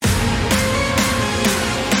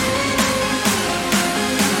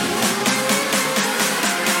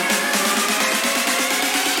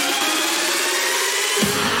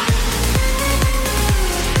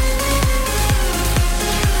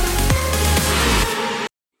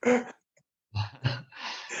Can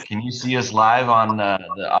you see us live on the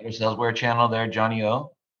Auto Salesware channel there, Johnny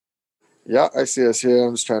O? Yeah, I see us here.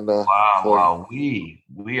 I'm just trying to Wow, plug. wow.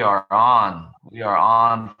 We are on. We are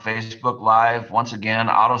on Facebook Live once again,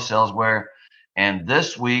 Auto Salesware. And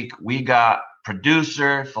this week we got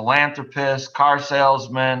producer, philanthropist, car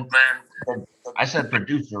salesman. I said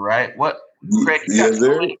producer, right? What, Craig, you got Yes, so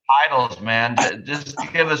sir. many titles, man. Just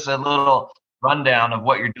give us a little rundown of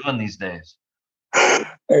what you're doing these days.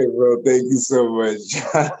 Hey, bro, thank you so much.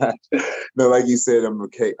 No, like you said, I'm a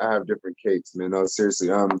cake. I have different cakes, man. No, seriously.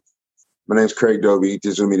 My name's Craig Doby,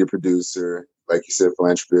 digital media producer. Like you said,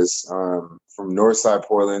 philanthropist. From Northside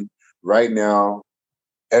Portland. Right now,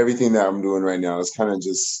 everything that I'm doing right now is kind of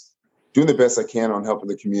just doing the best I can on helping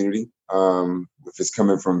the community. If it's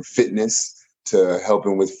coming from fitness to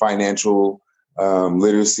helping with financial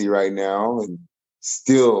literacy right now, and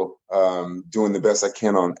still doing the best I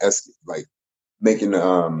can on like making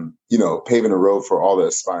paving a road for all the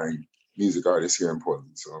aspiring music artists here in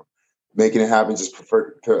Portland. So making it happen, just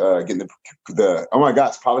prefer getting the oh my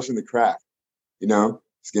gosh, polishing the craft,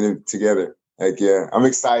 just getting it together. Like, yeah, I'm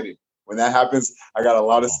excited. When that happens, I got a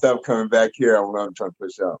lot of stuff coming back here. I'm trying to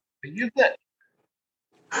push out. You've been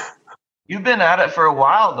You've been at it for a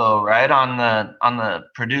while though, right? On the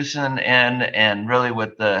producing end and really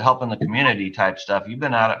with the helping the community type stuff. You've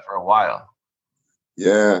been at it for a while.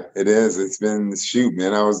 Yeah, it is. It's been shoot,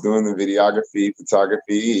 man. I was doing the videography,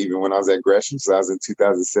 photography, even when I was at Gresham. So I was in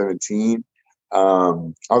 2017. I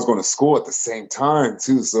was going to school at the same time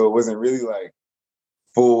too, so it wasn't really like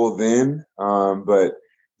full then. But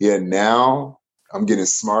yeah, now I'm getting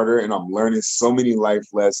smarter and I'm learning so many life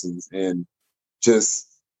lessons. And just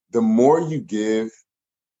the more you get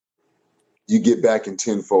back in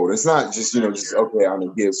tenfold. It's not just, just okay, I'm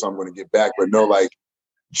gonna give, so I'm gonna give back, but no, like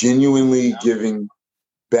genuinely giving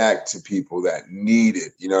back to people that need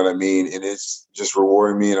it. You know what I mean? And it's just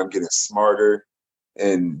rewarding me and I'm getting smarter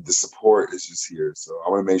and the support is just here. So I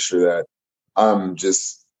want to make sure that I'm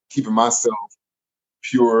just keeping myself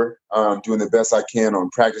pure, doing the best I can on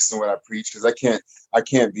practicing what I preach, because I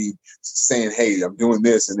can't be saying, hey, I'm doing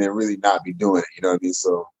this and then really not be doing it. You know what I mean?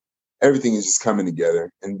 So everything is just coming together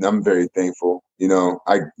and I'm very thankful.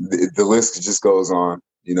 The list just goes on,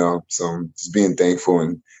 so I'm just being thankful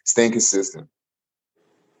and staying consistent.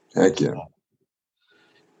 Heck yeah.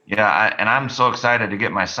 Yeah, and I'm so excited to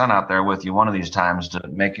get my son out there with you one of these times to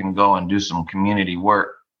make him go and do some community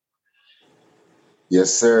work.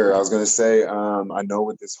 Yes, sir. I was gonna say, I know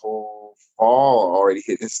with this whole fall already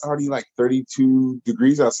hit, it's already like 32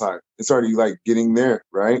 degrees outside. It's already like getting there,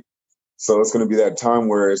 right? So it's gonna be that time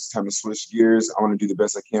where it's time to switch gears. I want to do the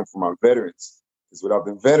best I can for my veterans. Because without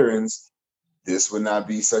the veterans, this would not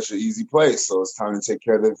be such an easy place. So it's time to take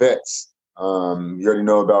care of the vets. You already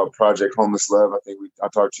know about Project Homeless Love. I think I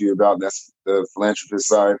talked to you about, and that's the philanthropist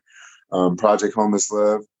side. Project Homeless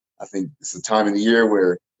Love. I think it's a time in the year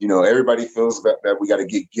where everybody feels that we got to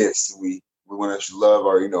get gifts. We want to love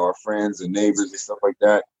our friends and neighbors and stuff like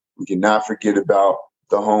that. We cannot forget about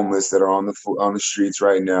the homeless that are on the streets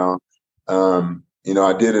right now.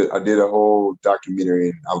 I did a whole documentary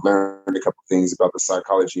and I learned a couple things about the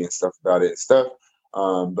psychology and stuff about it and stuff.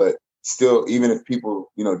 But still, even if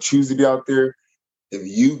people choose to be out there, if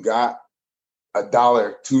you got $1,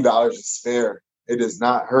 $2 to spare, it does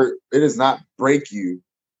not hurt. It does not break you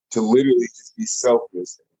to literally just be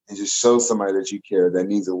selfless and just show somebody that you care that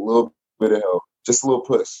needs a little bit of help, just a little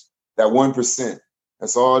push. That 1%.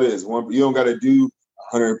 That's all it is. You don't got to do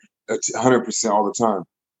 100% all the time.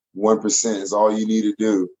 1% is all you need to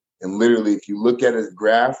do. And literally, if you look at a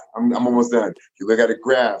graph, I'm almost done. If you look at a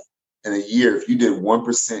graph in a year, if you did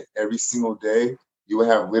 1% every single day, you would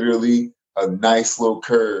have literally a nice little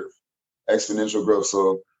curve, exponential growth.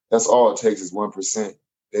 So that's all it takes is 1%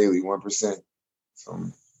 daily, 1%.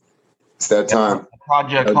 So it's that time.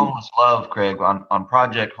 Project Homeless Love, Craig, on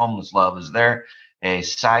Project Homeless Love, is there a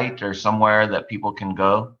site or somewhere that people can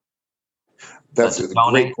go? That's a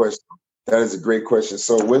great question. That is a great question.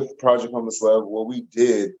 So with Project Homeless Love, what we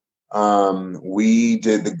did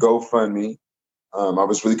the GoFundMe. I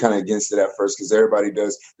was really kind of against it at first because everybody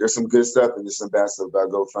does. There's some good stuff and there's some bad stuff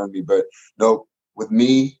about GoFundMe, but no, with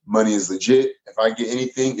me, money is legit. If I get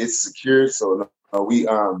anything, it's secured. So no,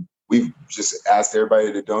 we've just asked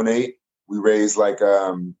everybody to donate. We raised like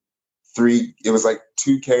it was like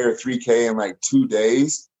 2K or 3K in like 2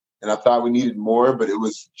 days. And I thought we needed more, but it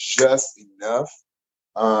was just enough.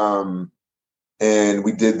 And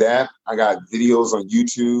we did that. I got videos on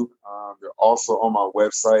YouTube. They're also on my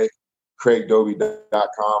website,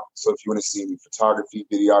 craigdoby.com. So if you want to see photography,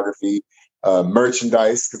 videography,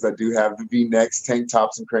 merchandise, because I do have the V-necks, tank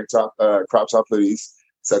tops, and crop top hoodies.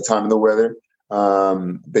 It's that time of the weather.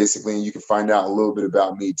 Basically, you can find out a little bit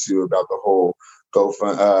about me too, about the whole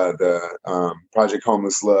Project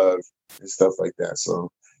Homeless Love and stuff like that. So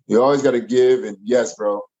you always got to give. And yes,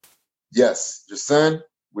 bro, yes, your son,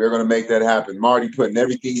 we're gonna make that happen. I'm already putting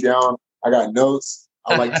everything down. I got notes.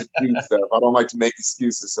 I like to do stuff. I don't like to make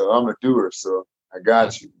excuses, so I'm a doer. So I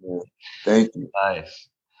got you, man. Thank you. Nice.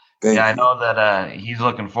 Thank Yeah, I you. know that he's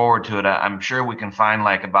looking forward to it. I'm sure we can find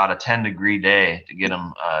like about a 10-degree day to get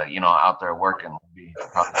him, out there working. Would be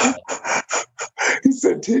probably He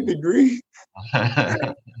said 10 degree.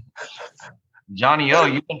 Johnny O,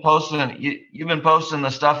 you've been posting the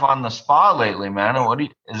stuff on the spa lately, man. And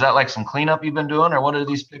is that like some cleanup you've been doing, or what are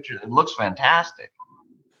these pictures? It looks fantastic.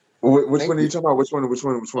 Which one are you talking about? Which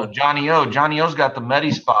one? Well, Johnny O's got the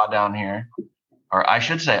Medi Spa down here, or I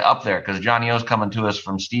should say up there, because Johnny O's coming to us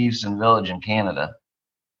from Stevenson Village in Canada.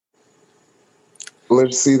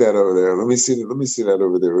 Let's see that over there. Let me see that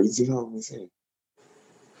over there. What is it? Let me see.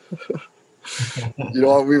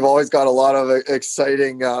 We've always got a lot of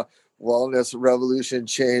exciting wellness revolution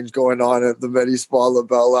change going on at the Medi Spa La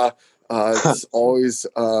Bella. It's always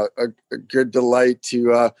a good delight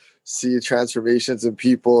to see transformations in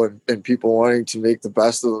people and people wanting to make the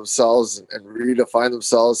best of themselves and redefine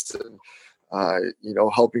themselves and,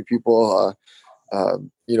 helping people,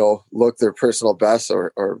 look their personal best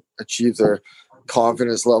or achieve their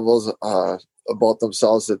confidence levels about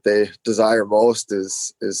themselves that they desire most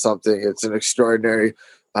is something. It's an extraordinary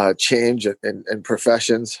change in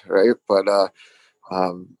professions, right? But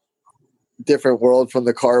different world from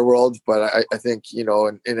the car world. But I think, in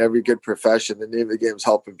every good profession, the name of the game is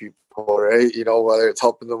helping people, right? Whether it's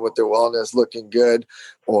helping them with their wellness, looking good,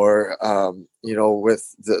 or,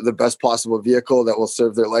 with the best possible vehicle that will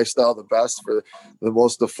serve their lifestyle the best for the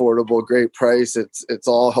most affordable, great price. It's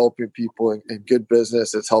all helping people in good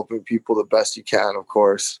business. It's helping people the best you can, of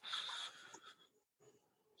course.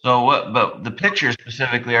 So but the picture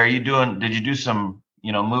specifically, did you do some,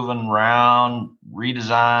 moving around,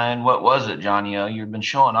 redesign? What was it, Johnny O? You've been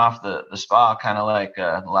showing off the spa kind of like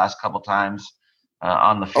the last couple times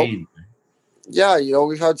on the feed. Yeah,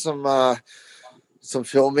 we've had some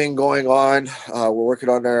filming going on. We're working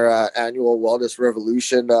on our annual Wellness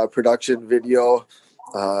Revolution production video.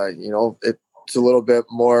 It's a little bit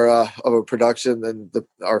more of a production than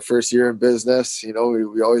our first year in business.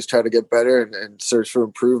 We always try to get better and search for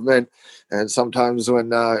improvement. And sometimes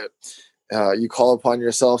when you call upon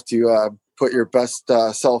yourself to put your best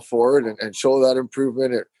self forward and show that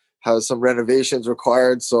improvement, it has some renovations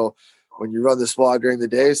required. So when you run the spa during the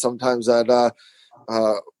day, sometimes that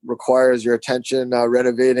requires your attention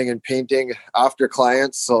renovating and painting after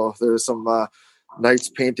clients. So there's some nights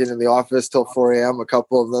painting in the office till 4 a.m., a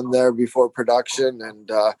couple of them there before production.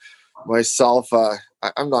 And myself,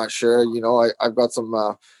 I'm not sure, I've got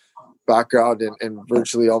some background in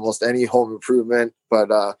virtually almost any home improvement, but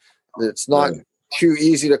it's not too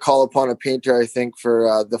easy to call upon a painter, I think,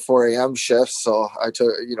 for the 4 a.m. shifts. So I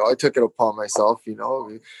took it upon myself, we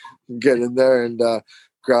get in there and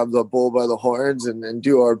grab the bull by the horns and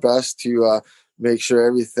do our best to make sure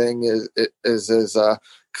everything is as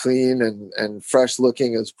clean and fresh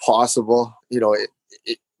looking as possible.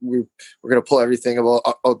 We're going to pull everything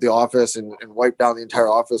out the office and wipe down the entire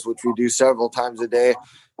office, which we do several times a day.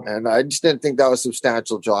 And I just didn't think that was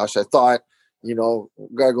substantial, Josh. I thought, we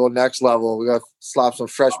got to go next level. We got to slap some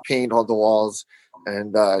fresh paint on the walls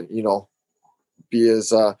and, be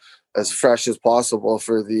as fresh as possible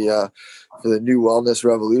for the new Wellness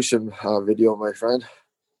Revolution video, my friend.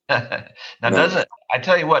 Now,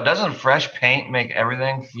 doesn't fresh paint make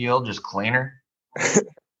everything feel just cleaner?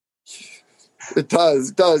 It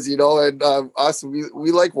does, and us,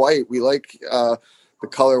 we like white. We like the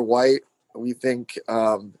color white. We think,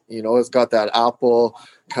 it's got that apple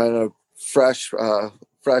kind of fresh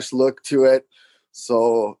look to it.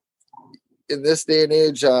 So in this day and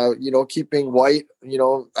age, keeping white,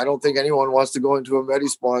 I don't think anyone wants to go into a Medi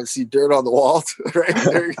Spa and see dirt on the wall, right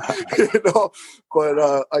there,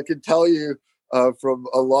 But I can tell you from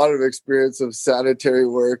a lot of experience of sanitary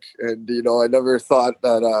work, and I never thought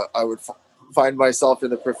that I would find myself in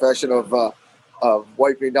the profession of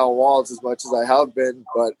wiping down walls as much as I have been.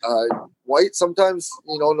 But white sometimes,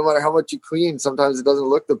 no matter how much you clean, sometimes it doesn't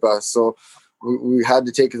look the best. So we had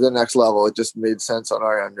to take it to the next level. It just made sense on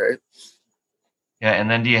our end, right? Yeah,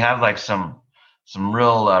 and then do you have like some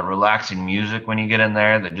real relaxing music when you get in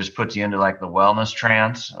there that just puts you into like the wellness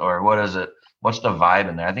trance, or what is it? What's the vibe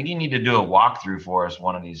in there? I think you need to do a walkthrough for us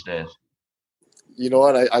one of these days. You know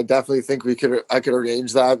what? I definitely think I could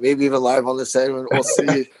arrange that. Maybe even live on the segment. We'll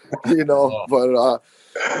see. Yeah. But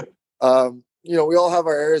we all have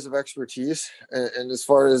our areas of expertise, and as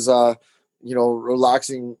far as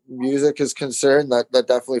relaxing music is concerned, that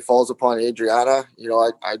definitely falls upon Adriana.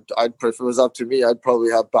 I'd if it was up to me, I'd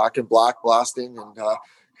probably have Back in Black blasting and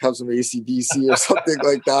have some AC/DC or something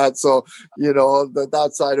like that. So that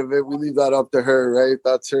side of it, we leave that up to her, right?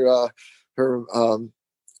 That's her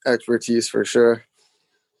expertise for sure.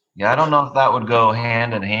 Yeah, I don't know if that would go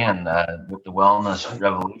hand in hand with the wellness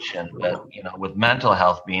revolution, but with mental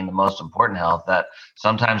health being the most important health, that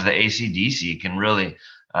sometimes the AC/DC can really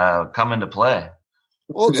come into play.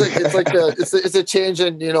 Well, it's a change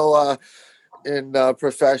in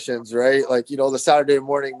professions, right? Like the Saturday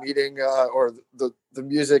morning meeting or the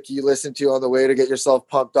music you listen to on the way to get yourself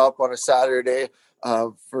pumped up on a Saturday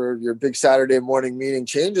for your big Saturday morning meeting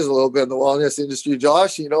changes a little bit in the wellness industry,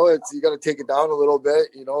 Josh. You got to take it down a little bit.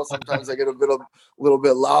 Sometimes I get a little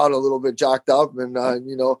bit loud, a little bit jacked up, and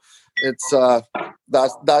it's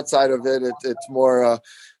that side of it. It's more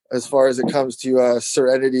as far as it comes to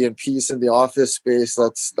serenity and peace in the office space.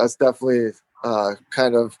 That's definitely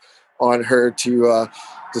kind of on her to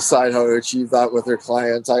decide how to achieve that with her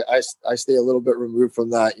clients. I stay a little bit removed from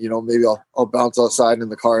that. Maybe I'll bounce outside in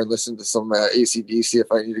the car and listen to some AC/DC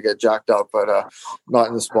if I need to get jacked up, but not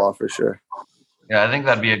in the spa for sure. Yeah, I think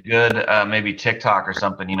that'd be a good maybe TikTok or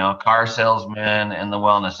something, car salesman in the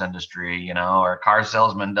wellness industry, or car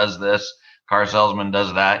salesman does this, car salesman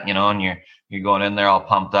does that, and you're going in there all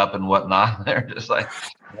pumped up and whatnot. They're just like,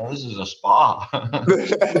 this is a spa.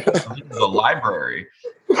 This is a library.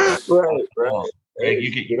 Right. Hey,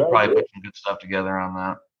 you could probably put some good stuff together on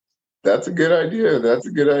that. That's a good idea. I'm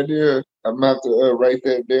gonna have to write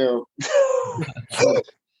that down.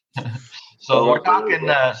 So we're talking.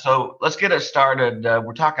 So let's get it started.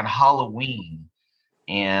 We're talking Halloween,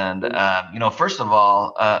 and first of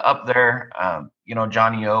all, up there,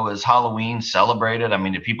 Johnny O, is Halloween celebrated? I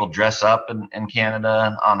mean, do people dress up in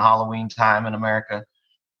Canada on Halloween time in America?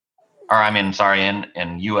 Or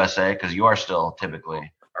in USA, because you are still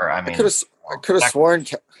typically. I could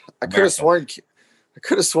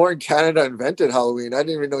have sworn Canada invented Halloween. I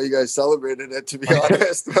didn't even know you guys celebrated it, to be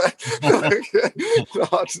honest.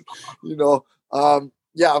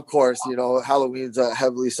 Yeah, of course. Halloween's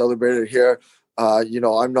heavily celebrated here.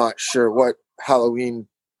 I'm not sure what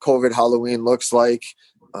COVID Halloween looks like,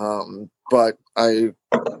 but I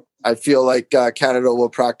feel like Canada will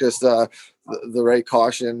practice the right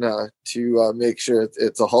caution to make sure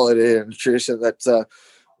it's a holiday and a tradition that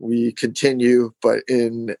we continue, but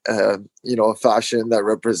in a fashion that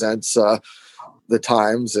represents the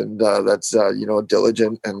times and that's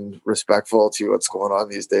diligent and respectful to what's going on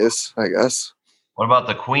these days, I guess. What about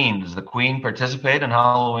the Queen? Does the Queen participate in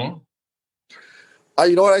Halloween?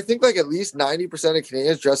 You know what? I think like at least 90% of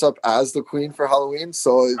Canadians dress up as the Queen for Halloween.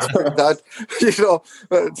 So it's that,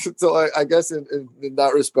 so I guess in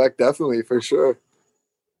that respect, definitely, for sure.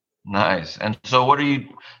 Nice. And so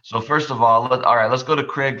first of all, let's go to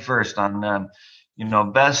Craig first on,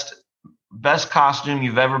 best costume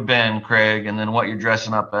you've ever been, Craig, and then what you're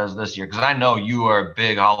dressing up as this year. Cause I know you are a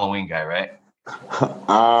big Halloween guy, right?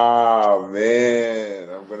 Oh man,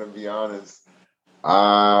 I'm going to be honest.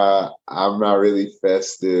 I'm not really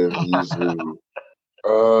festive usually.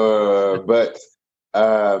 But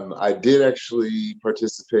I did actually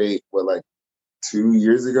participate, 2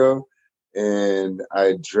 years ago, and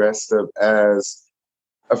I dressed up as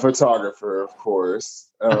a photographer, of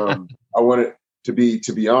course. I wanted to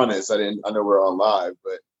be honest, I know we're on live,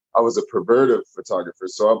 but I was a pervertive photographer.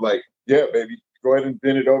 So I'm like, yeah, baby, go ahead and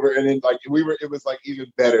bend it over. And then it was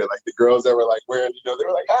even better. Like the girls that were wearing, they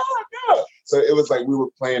were like, oh no. So it was like we were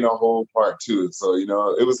playing a whole part too. So, it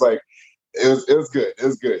was it was good. It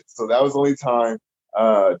was good. So that was the only time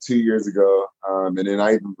 2 years ago. And then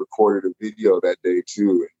I even recorded a video that day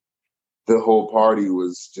too. The whole party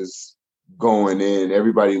was just going in.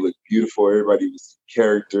 Everybody looked beautiful. Everybody was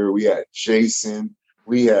character. We had Jason.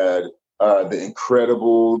 We had the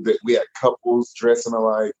Incredible. We had couples dressing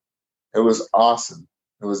alike. It was awesome.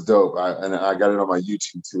 It was dope. I got it on my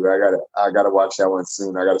YouTube too. I gotta watch that one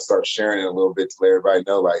soon. I gotta start sharing it a little bit to let everybody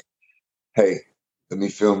know, hey, let me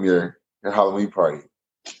film your Halloween party.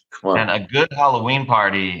 Come on. And a good Halloween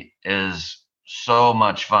party is so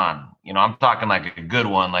much fun. I'm talking like a good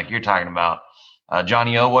one, like you're talking about.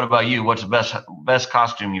 Johnny O, what about you? What's the best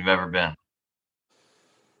costume you've ever been?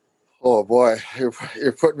 Oh boy, you're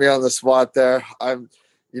putting me on the spot there.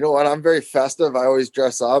 You know what? I'm very festive. I always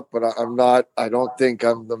dress up, but I don't think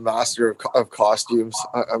I'm the master of costumes.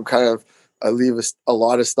 I leave a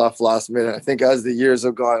lot of stuff last minute. I think as the years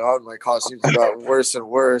have gone on, my costumes have gotten worse and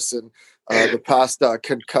worse. And the past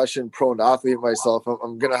concussion prone athlete myself,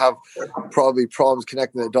 I'm going to have probably problems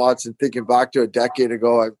connecting the dots and thinking back to a decade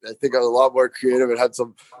ago. I think I was a lot more creative and had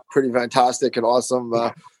some pretty fantastic and awesome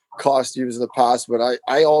costumes in the past. But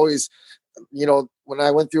I always, when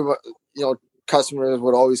I went through, customers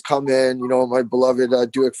would always come in, my beloved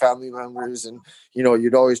Duick family members, and,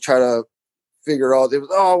 you'd always try to figure out,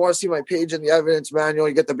 I want to see my page in the evidence manual.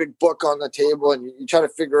 You get the big book on the table and you try to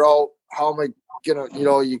figure out how am I gonna,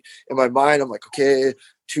 in my mind, I'm like, okay,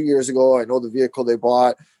 2 years ago, I know the vehicle they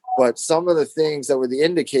bought, but some of the things that were the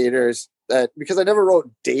indicators that, because I never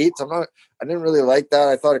wrote dates, I didn't really like that.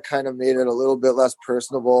 I thought it kind of made it a little bit less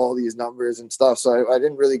personable, all these numbers and stuff. So I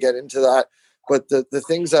didn't really get into that. But the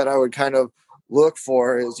things that I would kind of look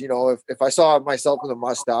for is, if I saw myself with a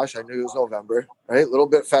mustache, I knew it was November, right? A little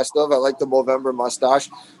bit festive. I like the Movember mustache,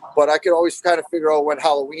 but I could always kind of figure out when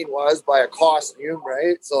Halloween was by a costume,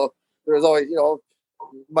 right? So there was always,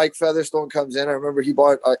 Mike Featherstone comes in. I remember he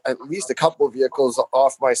bought at least a couple of vehicles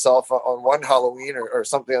off myself on one Halloween or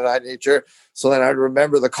something of that nature. So then I'd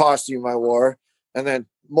remember the costume I wore. And then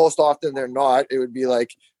most often they're not, it would be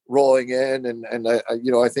like rolling in. And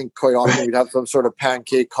I think quite often we'd have some sort of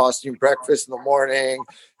pancake costume breakfast in the morning.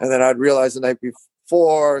 And then I'd realize the night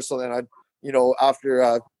before. So then I'd,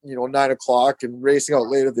 after, 9 o'clock and racing out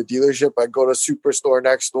late at the dealership, I'd go to Superstore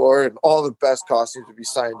next door and all the best costumes would be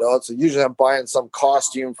signed out. So usually I'm buying some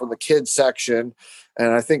costume from the kids section.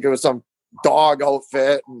 And I think it was some dog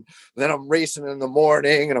outfit. And then I'm racing in the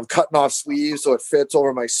morning and I'm cutting off sleeves so it fits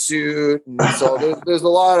over my suit. And so there's a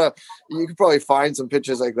lot of, you can probably find some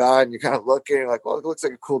pictures like that and you're kind of looking like, well, it looks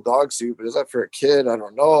like a cool dog suit, but is that for a kid? I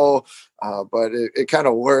don't know. But it kind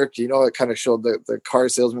of worked, it kind of showed the car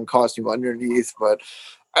salesman costume underneath, but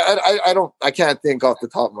I can't think off the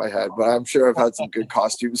top of my head, but I'm sure I've had some good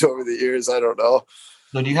costumes over the years. I don't know.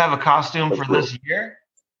 So do you have a costume for this year?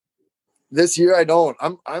 This year I don't.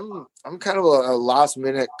 I'm kind of a last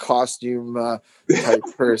minute costume type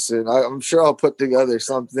person. I'm sure I'll put together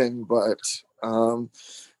something, but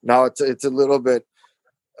now it's a little bit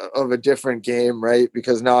of a different game, right?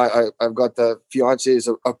 Because now I've got the fiance's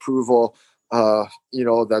approval.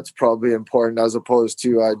 That's probably important as opposed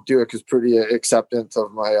to Duick is pretty acceptant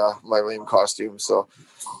of my lame costume. So.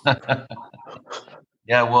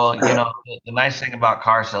 Yeah, well, the nice thing about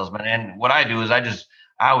car salesman, and what I do is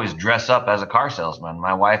I always dress up as a car salesman.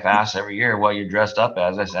 My wife asks every year, what you're dressed up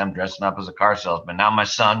as. I say, I'm dressing up as a car salesman. Now my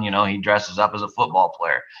son, he dresses up as a football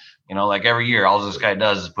player. Like every year, all this guy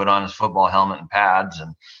does is put on his football helmet and pads.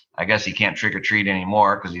 And I guess he can't trick or treat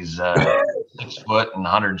anymore because he's 6 foot and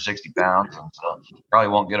 160 pounds. And so probably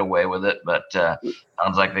won't get away with it. But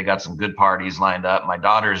sounds like they got some good parties lined up. My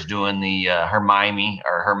daughter's doing the Hermione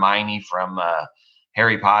from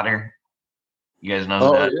Harry Potter. You guys know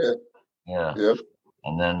who that is? Yeah. Yep.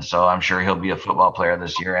 And then, so I'm sure he'll be a football player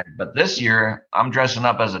this year. But this year, I'm dressing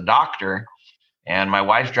up as a doctor, and my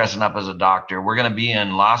wife's dressing up as a doctor. We're going to be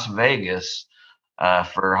in Las Vegas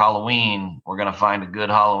for Halloween. We're going to find a good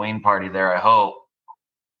Halloween party there, I hope.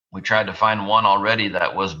 We tried to find one already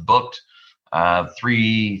that was booked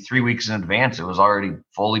 3 weeks in advance. It was already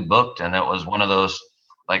fully booked, and it was one of those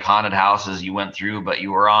like haunted houses you went through, but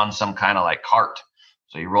you were on some kind of like cart.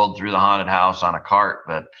 So you rolled through the haunted house on a cart,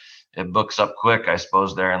 but it books up quick, I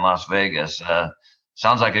suppose, there in Las Vegas.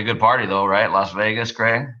 Sounds like a good party, though, right? Las Vegas,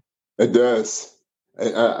 Craig? It does.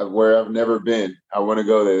 Where I've never been, I want to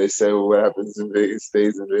go there. They say, well, what happens in Vegas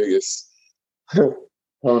stays in Vegas. You've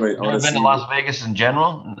never been to Las Vegas in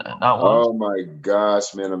general? Not once? Oh, my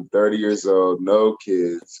gosh, man. I'm 30 years old, no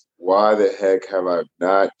kids. Why the heck have I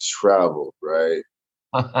not traveled, right?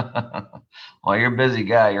 Well, you're a busy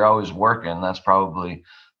guy. You're always working. That's probably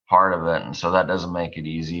part of it, and so that doesn't make it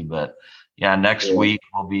easy. But yeah, next week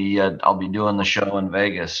I'll be doing the show in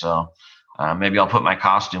Vegas, so maybe I'll put my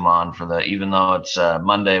costume on even though it's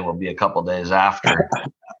Monday, will be a couple days after,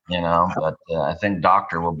 but I think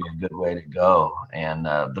doctor will be a good way to go. And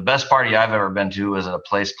the best party I've ever been to was at a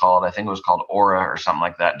place called Aura or something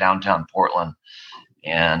like that, downtown Portland.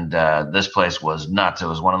 And this place was nuts. It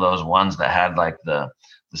was one of those ones that had like the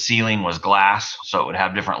ceiling was glass, so it would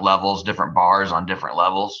have different levels, different bars on different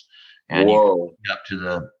levels, and you up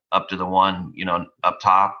to the one up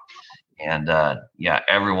top. And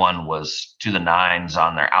everyone was to the nines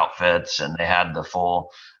on their outfits, and they had the full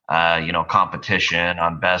competition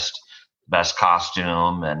on best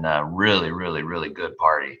costume, and really, really, really good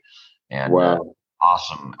party, and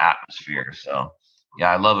awesome atmosphere. So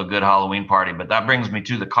yeah, I love a good Halloween party. But that brings me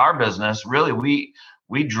to the car business. Really,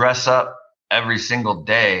 we dress up every single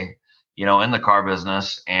day, in the car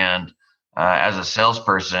business. And as a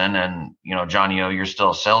salesperson, and, Johnny O, you're still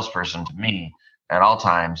a salesperson to me at all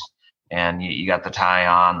times. and you got the tie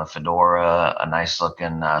on, the fedora, a nice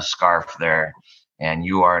looking scarf there, and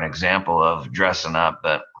you are an example of dressing up.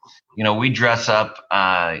 But we dress up,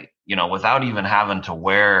 without even having to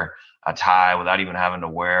wear a tie, without even having to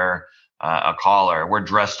wear a collar. We're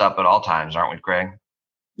dressed up at all times, aren't we, Craig?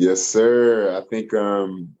 Yes, sir. I think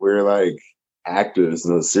we're like actors.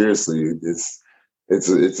 No, seriously,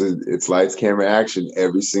 it's lights, camera, action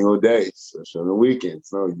every single day, especially on the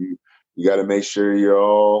weekends. No, you got to make sure you're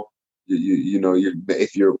all you're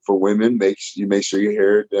if you're for women, make sure your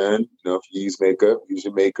hair done. If you use makeup, use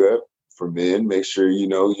your makeup. For men, make sure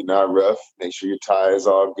you're not rough. Make sure your tie is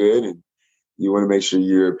all good, and you want to make sure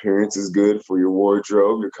your appearance is good for your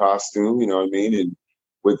wardrobe, your costume. You know what I mean? And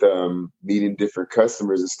with meeting different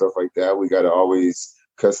customers and stuff like that, we got to always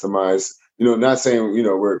customize. Not saying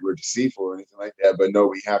we're deceitful or anything like that, but no,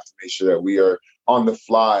 we have to make sure that we are on the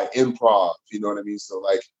fly, improv. You know what I mean? So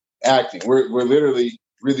like acting, we're literally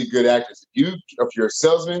really good actors. If you're a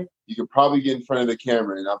salesman, you could probably get in front of the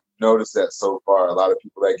camera, and I've noticed that so far. A lot of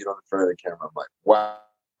people that get on the front of the camera, I'm like, wow.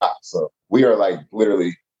 So we are like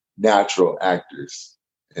literally natural actors,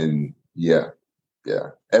 and yeah,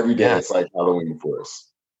 every day it's like Halloween for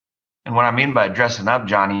us. And what I mean by dressing up,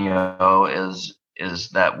 Johnny O, is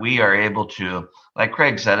that we are able to, like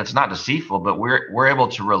Craig said, it's not deceitful, but we're able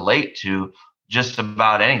to relate to just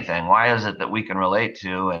about anything. Why is it that we can relate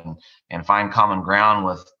to and find common ground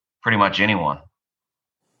with pretty much anyone?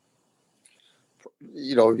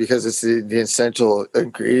 Because it's the essential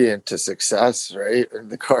ingredient to success, right? In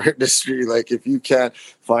the car industry, like if you can't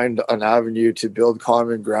find an avenue to build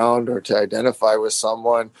common ground or to identify with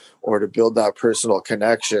someone or to build that personal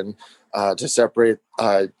connection, to separate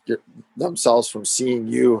themselves from seeing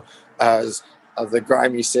you as the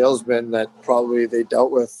grimy salesman that probably they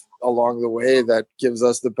dealt with along the way that gives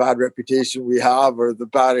us the bad reputation we have, or the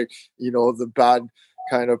bad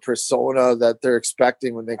kind of persona that they're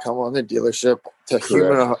expecting when they come on the dealership,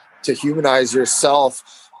 to humanize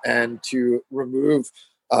yourself and to remove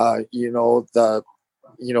the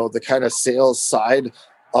kind of sales side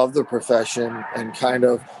of the profession, and kind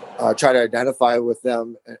of try to identify with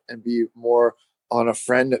them and be more on a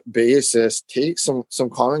friend basis. Take some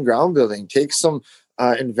common ground building, take some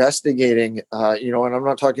investigating, and I'm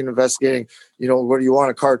not talking investigating, what do you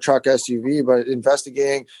want, a car, truck, SUV, but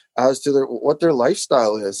investigating as to what their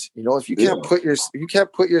lifestyle is. If you can't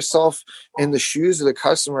put yourself in the shoes of the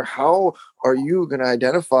customer, how are you going to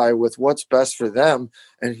identify with what's best for them?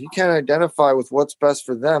 And if you can't identify with what's best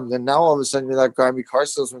for them, then now all of a sudden you're that grimy car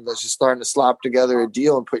salesman that's just starting to slap together a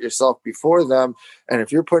deal and put yourself before them. And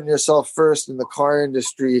if you're putting yourself first in the car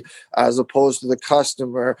industry as opposed to the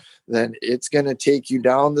customer, then it's going to take you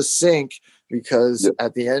down the sink, because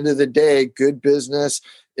at the end of the day, good business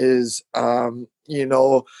is,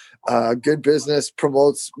 good business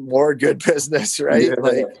promotes more good business, right?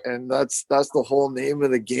 And that's the whole name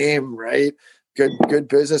of the game, right? Good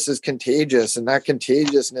business is contagious, and that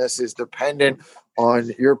contagiousness is dependent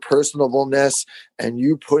on your personableness and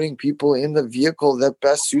you putting people in the vehicle that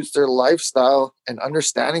best suits their lifestyle, and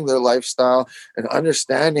understanding their lifestyle, and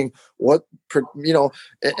understanding what,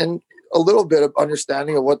 and a little bit of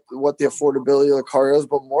understanding of what the affordability of the car is,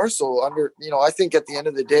 but more so I think at the end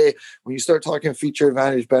of the day, when you start talking feature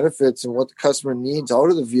advantage benefits and what the customer needs out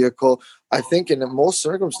of the vehicle, I think in most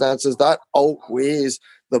circumstances that outweighs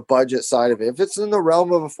the budget side of it. If it's in the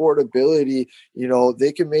realm of affordability,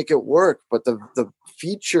 they can make it work, but the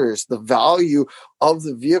features, the value of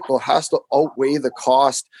the vehicle has to outweigh the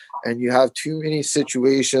cost. And you have too many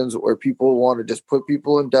situations where people want to just put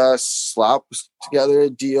people in desks, slap together a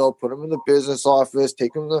deal, put them in the business office,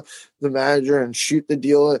 take them to the manager and shoot the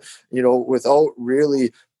deal, without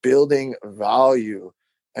really building value.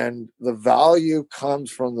 And the value comes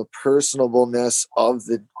from the personableness of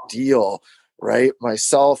the deal, right?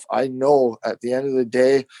 Myself, I know at the end of the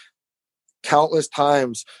day, countless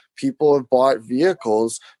times people have bought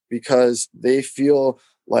vehicles because they feel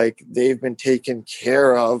like they've been taken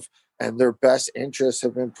care of and their best interests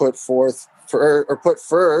have been put forth put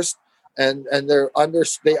first, and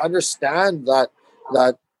they understand that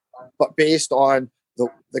but based on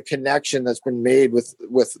the connection that's been made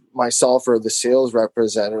with myself or the sales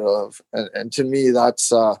representative, and to me that's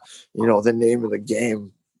the name of the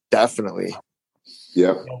game, definitely.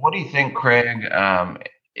 Yeah. What do you think, Craig,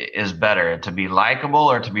 is better, to be likable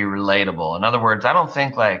or to be relatable? In other words, I don't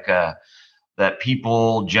think that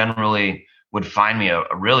people generally would find me a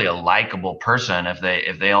really likable person if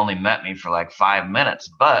they only met me for like 5 minutes.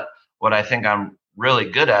 But what I think I'm really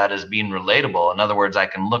good at is being relatable. In other words, I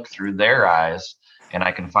can look through their eyes and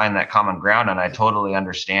I can find that common ground, and I totally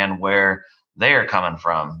understand where they are coming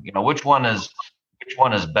from. Which one is Which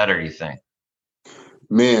one is better, you think?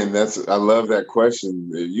 Man, I love that question.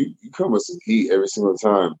 You come with some heat every single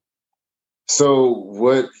time. So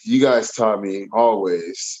what you guys taught me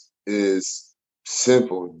always is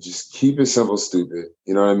simple. Just keep it simple, stupid.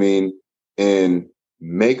 You know what I mean? And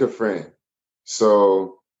make a friend.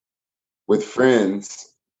 So with friends,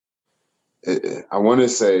 I want to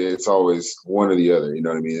say it's always one or the other. You know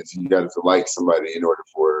what I mean? You got to like somebody in order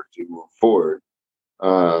for it to move forward.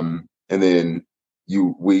 And then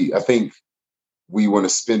I think we want to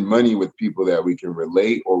spend money with people that we can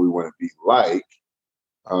relate or we want to be like.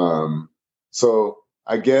 So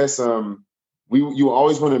I guess you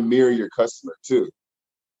always want to mirror your customer too.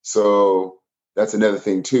 So that's another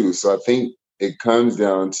thing too. So I think it comes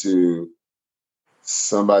down to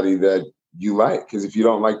somebody that you like. Because if you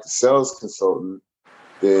don't like the sales consultant,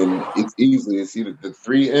 then it's either the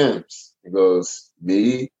 3 M's. It goes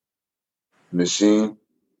me, machine,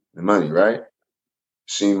 and money, right?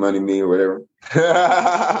 Machine, money, me, or whatever.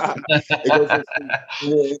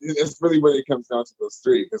 It's really what it comes down to, those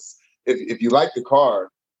three. Because if you like the car,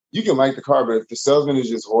 you can like the car, but if the salesman is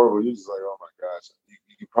just horrible, you're just like, oh my gosh,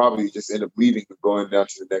 you probably just end up leaving and going down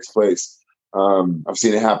to the next place. I've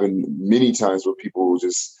seen it happen many times where people will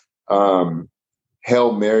just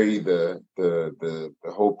Hail Mary the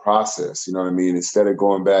whole process. You know what I mean? Instead of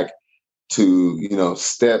going back to,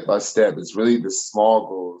 step by step, it's really the small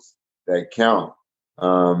goals that count.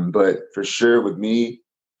 But for sure with me,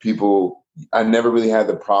 I never really had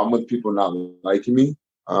the problem with people not liking me.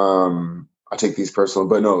 I take these personal,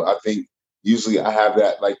 but no, I think usually I have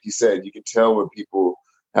that, like you said, you can tell when people,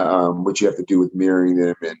 what you have to do with mirroring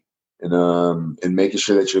them and making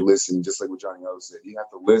sure that you're listening, just like what Johnny O said. You have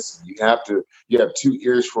to listen. You have 2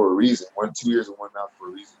 ears for a reason, 2 ears and 1 mouth for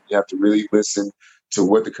a reason. You have to really listen to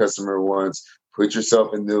what the customer wants, put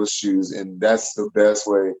yourself in those shoes. And that's the best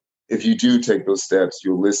way. If you do take those steps,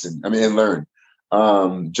 you'll listen, and learn.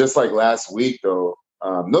 Just like last week though,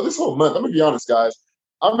 no, this whole month, I'm gonna be honest, guys,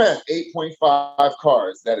 I'm at 8.5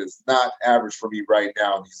 cars. That is not average for me right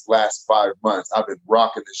now in these last 5 months. I've been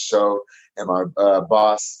rocking the show, and my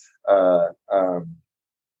boss,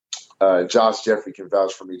 Josh Jeffrey, can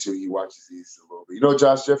vouch for me too. He watches these a little bit. You know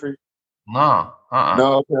Josh Jeffrey? No.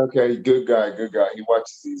 No, okay. Good guy. He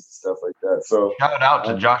watches these and stuff like that. So shout out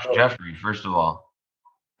to Josh Jeffrey, first of all.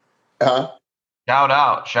 Huh? Shout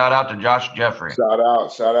out to Josh Jeffrey. Shout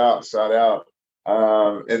out.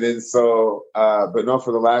 And then but no,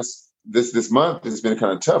 for the last this month it's been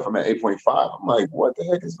kind of tough. I'm at 8.5. I'm like, what the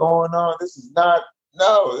heck is going on? It's not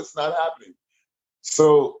happening.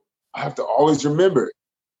 So I have to always remember,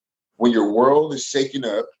 when your world is shaking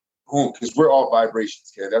up, boom, because we're all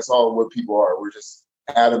vibrations, okay? That's all what people are. We're just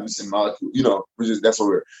atoms and molecules, that's what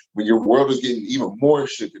we're. When your world is getting even more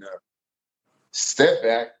shaken up, step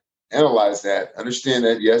back, analyze that, understand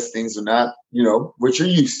that, yes, things are not, what you're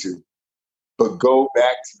used to, but go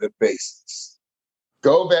back to the basics.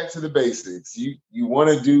 Go back to the basics. You want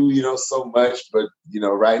to do, so much, but,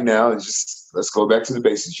 right now, it's just, let's go back to the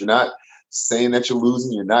basics. You're not saying that you're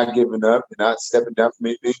losing. You're not giving up. You're not stepping down from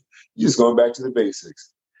anything. You're just going back to the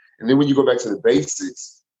basics. And then when you go back to the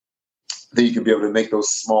basics, then you can be able to make those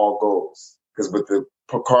small goals. Because with the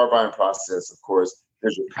car buying process, of course,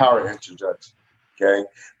 there's your power introduction. Okay.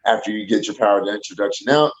 After you get your power introduction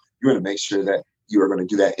out, you want to make sure that you are going to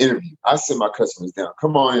do that interview. I sit my customers down.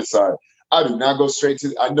 Come on inside. I do not go straight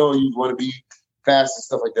to. I know you want to be fast and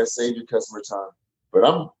stuff like that. Save your customer time. But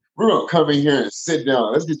we're going to come in here and sit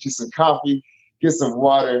down. Let's get you some coffee, get some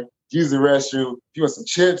water, use the restroom. If you want some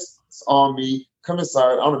chips, it's on me. Come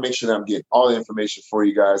inside. I want to make sure that I'm getting all the information for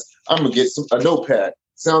you guys. I'm going to get a notepad.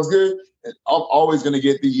 Sounds good? And I'm always going to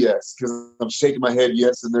get the yes, because I'm shaking my head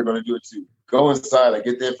yes, and they're going to do it too. Go inside. I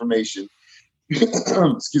get the information.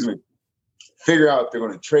 Excuse me. Figure out if they're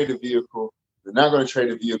going to trade a vehicle. They're not going to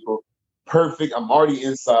trade a vehicle. Perfect. I'm already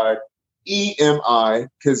inside. EMI,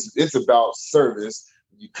 because it's about service.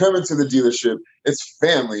 You come into the dealership, it's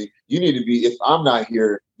family. You need to be, if I'm not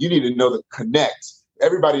here, you need to know the connect.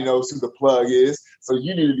 Everybody knows who the plug is. So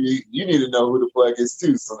you need to know who the plug is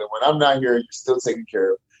too. So that when I'm not here, you're still taken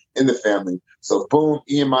care of in the family. So boom,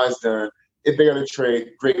 EMI is done. If they're going to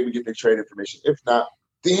trade, great, we get the trade information. If not,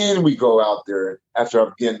 then we go out there after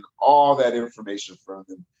I'm getting all that information from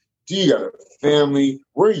them. Do you got a family?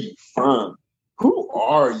 Where are you from? Who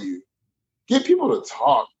are you? Get people to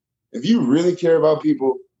talk. If you really care about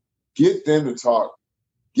people, get them to talk.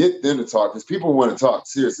 Get them to talk, because people want to talk.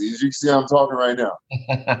 Seriously, as you can see, I'm talking right now.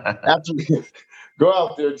 After we go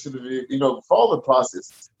out there to the, follow the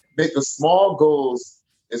process. Make the small goals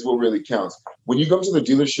is what really counts. When you go to the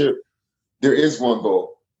dealership, there is one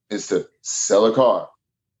goal: is to sell a car.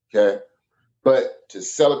 Okay, But to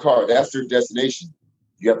sell a car, that's their destination.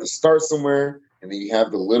 You have to start somewhere, and then you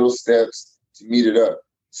have the little steps to meet it up.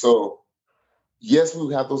 So yes,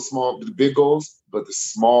 we have the big goals, but the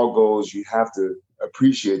small goals, you have to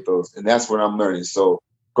appreciate those. And that's what I'm learning. So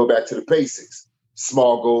go back to the basics.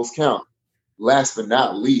 Small goals count. Last but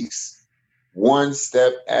not least, one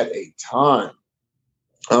step at a time.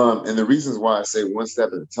 And the reasons why I say one step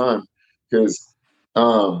at a time, because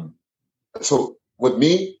so with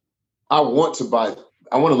me, I want to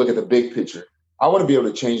look at the big picture. I want to be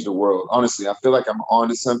able to change the world. Honestly, I feel like I'm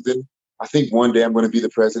onto something. I think one day I'm going to be the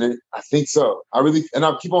president. I think so. And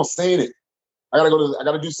I keep on saying it. I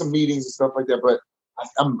gotta do some meetings and stuff like that. But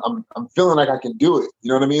I'm feeling like I can do it. You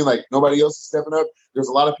know what I mean? Like nobody else is stepping up. There's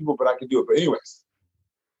a lot of people, but I can do it. But anyways,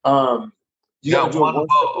 you got one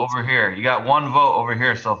vote over here. You got one vote over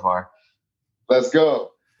here so far. Let's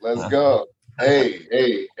go.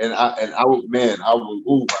 Hey, and I will.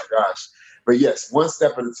 Oh my gosh! But yes, one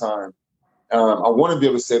step at a time. I want to be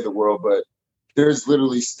able to save the world, but there's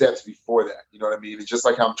literally steps before that. You know what I mean? It's just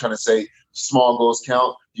like how I'm trying to say small goals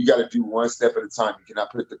count. You got to do one step at a time. You cannot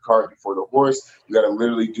put the cart before the horse. You got to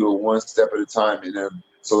literally do it one step at a time. And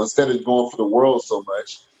so instead of going for the world so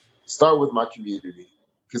much, start with my community,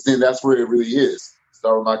 because then that's where it really is.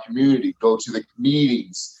 Start with my community. Go to the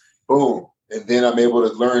meetings. Boom. And then I'm able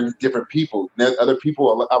to learn different people. Other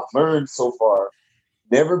people I've learned so far,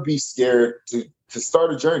 never be scared to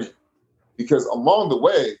start a journey, because along the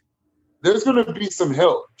way, there's going to be some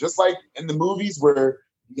help. Just like in the movies where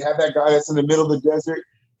you have that guy that's in the middle of the desert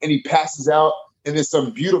and he passes out and then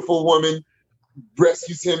some beautiful woman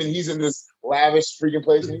rescues him and he's in this lavish freaking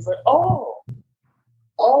place and he's like, oh,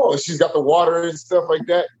 she's got the water and stuff like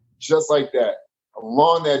that. Just like that.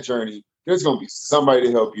 Along that journey, there's going to be somebody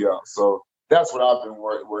to help you out. So that's what I've been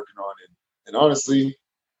working on. And honestly,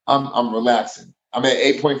 I'm relaxing. I'm at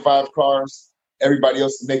 8.5 cars. Everybody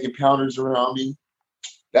else is making pounders around me.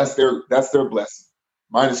 That's their blessing.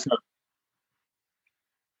 Mine is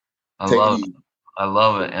coming. I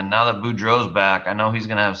love it. And now that Boudreaux's back, I know he's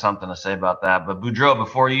going to have something to say about that. But Boudreaux,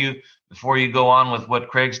 before you go on with what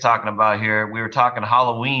Craig's talking about here, we were talking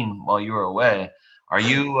Halloween while you were away. Are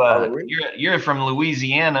you you're from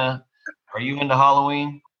Louisiana? Are you into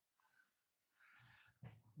Halloween?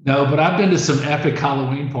 No, but I've been to some epic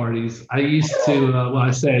Halloween parties. I used to,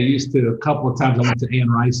 a couple of times. I went to Anne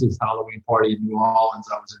Rice's Halloween party in New Orleans.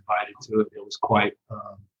 I was invited to it. It was quite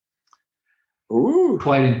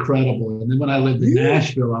incredible. And then when I lived in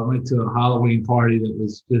Nashville, I went to a Halloween party that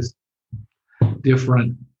was just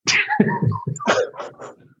different.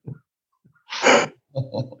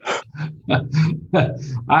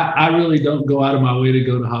 I really don't go out of my way to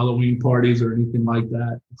go to Halloween parties or anything like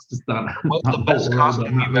that. It's just not. What's the best costume?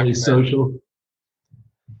 I'm not really social.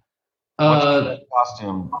 What's the best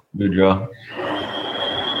costume, Boudreaux?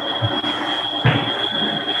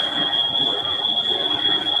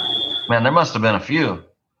 Man, there must have been a few.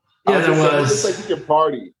 Yeah, there was. He looks like he can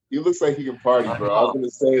party. He looks like he can party, bro. I was going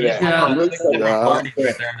to say that. Yeah, he looks like party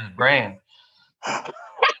right there in his brain.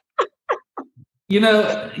 You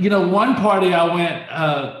know, one party I went,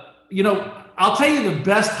 I'll tell you the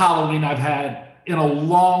best Halloween I've had in a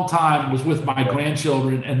long time was with my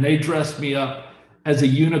grandchildren, and they dressed me up as a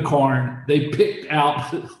unicorn. They picked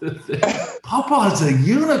out, Papa's a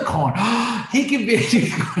unicorn. He can be a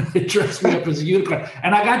unicorn. They dressed me up as a unicorn.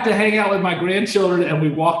 And I got to hang out with my grandchildren, and we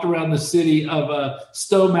walked around the city of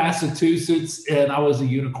Stowe, Massachusetts, and I was a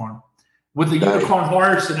unicorn. With the unicorn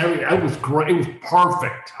horse and everything. It was great. It was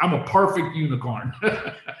perfect. I'm a perfect unicorn.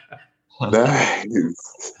 Nice.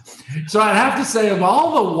 So I'd have to say, of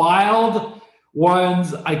all the wild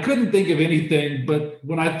ones, I couldn't think of anything. But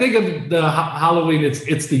when I think of the Halloween,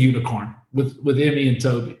 it's the unicorn with Emmy and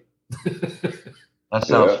Toby. That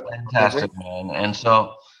sounds fantastic, man. And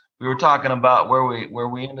so we were talking about where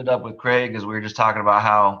we ended up with Craig is we were just talking about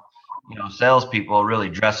how, salespeople really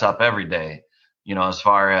dress up every day. As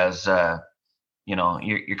far as, you're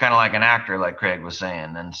kind of like an actor, like Craig was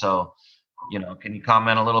saying. And so, can you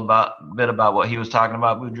comment a little bit about what he was talking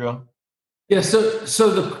about, Boudreaux? Yeah. So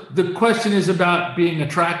the question is about being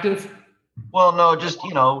attractive. Well, no, just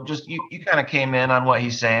you kind of came in on what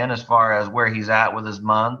he's saying as far as where he's at with his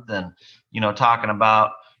month and, talking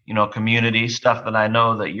about, community stuff that I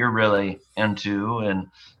know that you're really into and,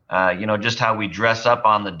 just how we dress up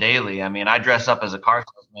on the daily. I mean, I dress up as a car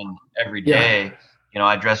salesman every day. Yeah.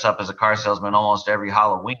 I dress up as a car salesman almost every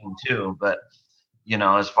Halloween too. But,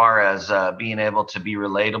 as far as being able to be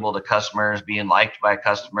relatable to customers, being liked by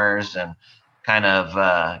customers and kind of,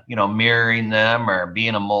 mirroring them or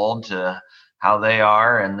being a mold to how they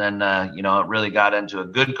are. And then, it really got into a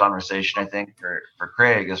good conversation, I think, for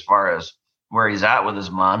Craig as far as where he's at with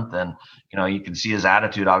his month. And, you can see his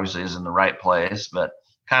attitude obviously is in the right place, but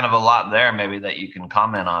kind of a lot there maybe that you can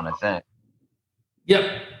comment on, I think.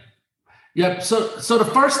 Yep. So the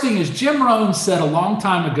first thing is Jim Rohn said a long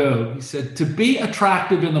time ago, he said, to be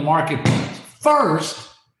attractive in the marketplace, first,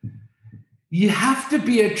 you have to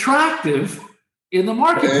be attractive in the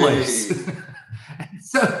marketplace. Hey.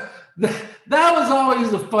 So that was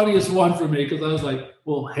always the funniest one for me, because I was like,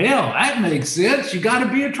 well, hell, that makes sense. You got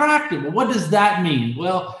to be attractive. Well, what does that mean?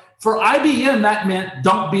 Well, for IBM, that meant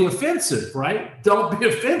don't be offensive, right? Don't be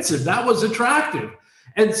offensive. That was attractive.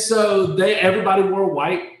 And so everybody wore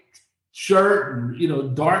white shirt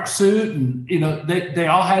and, dark suit, and, they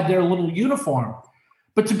all had their little uniform.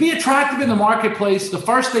 But to be attractive in the marketplace, the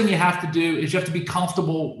first thing you have to do is you have to be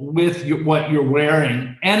comfortable with what you're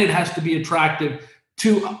wearing, and it has to be attractive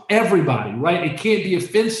to everybody, right? It can't be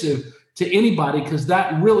offensive to anybody, because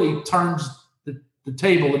that really turns the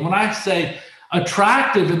table. And when I say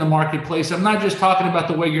attractive in the marketplace, I'm not just talking about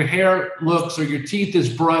the way your hair looks or your teeth is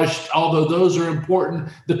brushed, although those are important.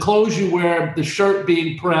 The clothes you wear, the shirt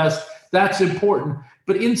being pressed, that's important.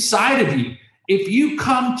 But inside of you, if you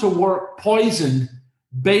come to work poisoned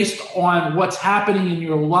based on what's happening in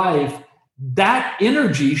your life, that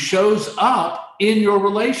energy shows up in your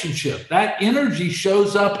relationship. That energy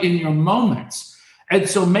shows up in your moments. And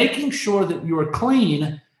so making sure that you're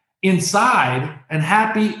clean inside and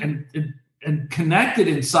happy and connected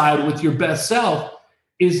inside with your best self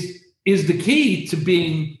is the key to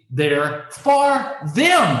being there for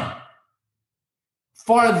them.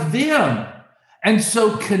 For them. And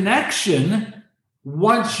so connection,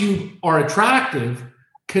 once you are attractive,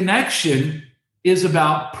 connection is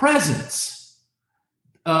about presence.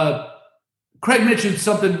 Craig mentioned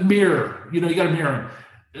something, mirror. You got to mirror.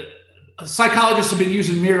 Psychologists have been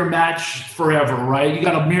using mirror match forever, right? You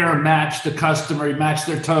got to mirror match the customer, match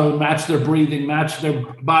their tone, match their breathing, match their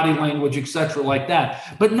body language, etc., like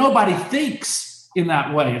that. But nobody thinks in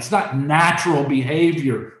that way. It's not natural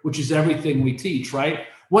behavior, which is everything we teach, right?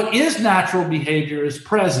 What is natural behavior is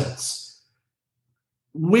presence.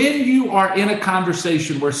 When you are in a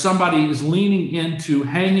conversation where somebody is leaning into,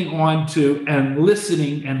 hanging on to, and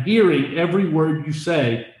listening and hearing every word you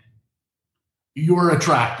say, you're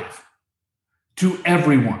attractive to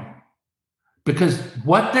everyone, because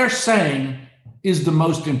what they're saying is the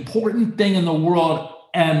most important thing in the world,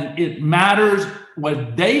 and it matters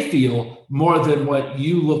what they feel more than what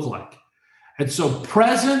you look like. And so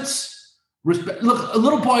presence, respect. Look,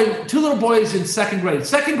 two little boys in second grade.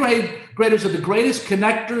 Second graders are the greatest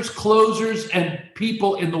connectors, closers, and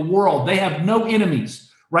people in the world. They have no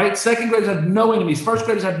enemies, right? Second graders have no enemies. First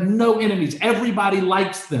graders have no enemies. Everybody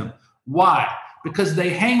likes them. Why? Because they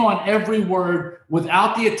hang on every word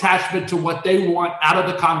without the attachment to what they want out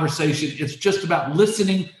of the conversation. It's just about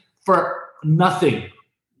listening for nothing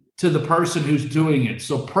to the person who's doing it.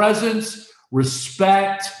 So presence,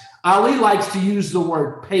 respect. Ali likes to use the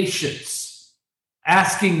word patience,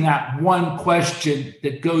 asking that one question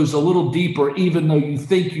that goes a little deeper, even though you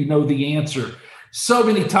think you know the answer. So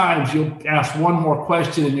many times you'll ask one more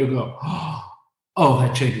question and you'll go, oh,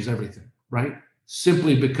 that changes everything, right?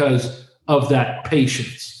 Simply because of that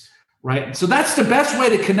patience, right? So that's the best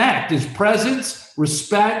way to connect is presence,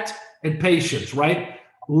 respect, and patience, right?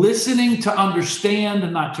 Listening to understand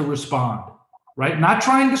and not to respond, right? Not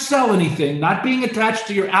trying to sell anything, not being attached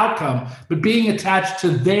to your outcome, but being attached to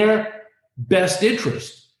their best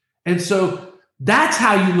interest. And so that's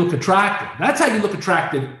how you look attractive. That's how you look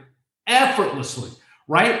attractive effortlessly,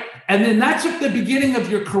 right? And then that's at the beginning of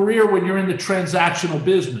your career when you're in the transactional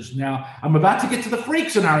business. Now, I'm about to get to the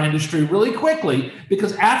freaks in our industry really quickly,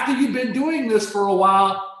 because after you've been doing this for a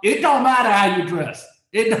while, it don't matter how you dress.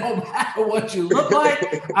 It don't matter what you look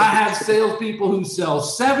like. I have salespeople who sell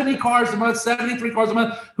 70 cars a month, 73 cars a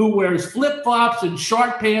month, who wears flip-flops and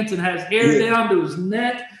short pants and has hair down to his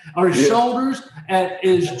neck or his shoulders, and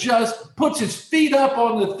puts his feet up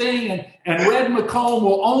on the thing. And Red McComb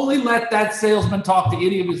will only let that salesman talk to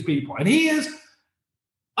any of his people. And he is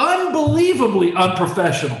unbelievably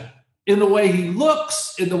unprofessional in the way he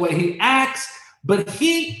looks, in the way he acts, but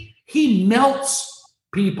he melts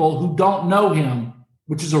people who don't know him,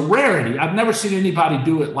 which is a rarity. I've never seen anybody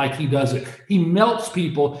do it like he does it. He melts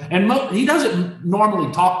people, and he doesn't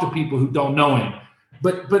normally talk to people who don't know him,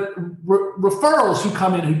 but referrals who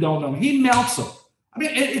come in who don't know him, he melts them. I mean,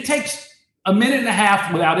 it takes a minute and a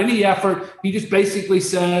half without any effort. He just basically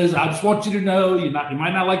says, I just want you to know, you might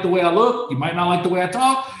not like the way I look. You might not like the way I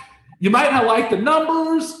talk. You might not like the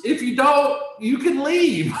numbers. If you don't, you can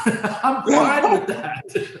leave. I'm fine with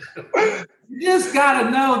that. You just got to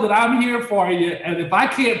know that I'm here for you. And if I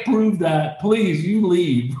can't prove that, please, you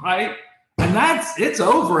leave, right? And And it's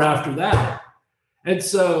over after that. And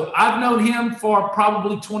so I've known him for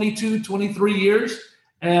probably 22, 23 years,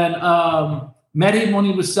 and met him when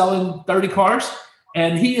he was selling 30 cars,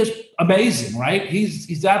 and he is amazing, right?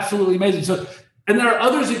 He's absolutely amazing. So, and there are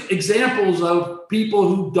other examples of people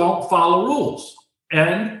who don't follow rules.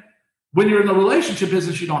 And when you're in the relationship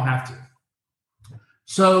business, you don't have to.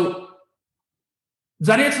 So does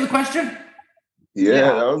that answer the question? Yeah,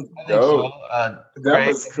 that was dope. So. That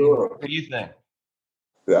was cool. What do you think?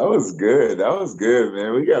 That was good. That was good,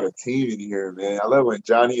 man. We got a team in here, man. I love when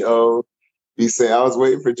Johnny O be saying, I was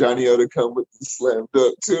waiting for Johnny O to come with the slam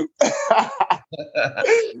dunk too.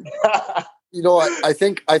 You know what? I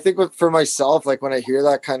think for myself, like when I hear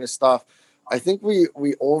that kind of stuff, I think we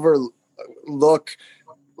overlook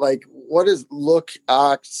like what is look,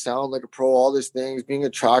 act, sound like a pro, all these things, being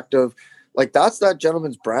attractive. Like that's that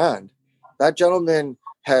gentleman's brand. That gentleman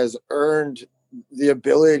has earned the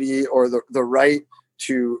ability or the right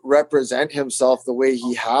to represent himself the way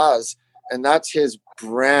he has. And that's his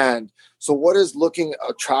brand. So what does looking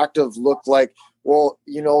attractive look like? Well,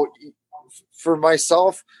 you know, for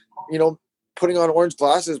myself, you know, putting on orange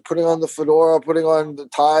glasses, putting on the fedora, putting on the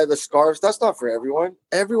tie, the scarves, that's not for everyone.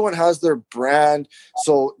 Everyone has their brand.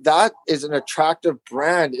 So that is an attractive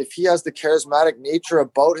brand. If he has the charismatic nature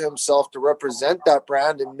about himself to represent that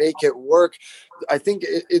brand and make it work, I think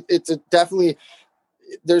it's definitely,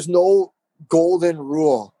 there's no golden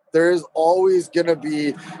rule. There is always going to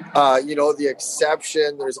be, the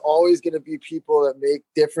exception. There's always going to be people that make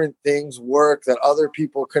different things work that other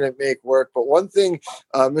people couldn't make work. But one thing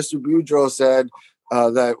Mr. Boudreau said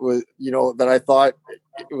that was, that I thought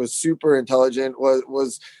it was super intelligent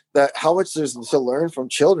was that how much there's to learn from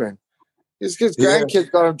children. His grandkids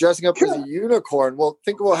got him dressing up as a unicorn. Well,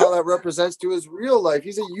 think about how that represents to his real life.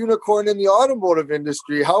 He's a unicorn in the automotive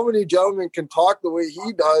industry. How many gentlemen can talk the way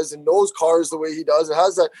he does and knows cars the way he does and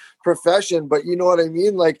has that profession? But you know what I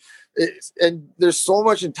mean? Like, and there's so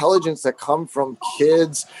much intelligence that come from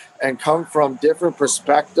kids and come from different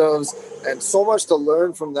perspectives and so much to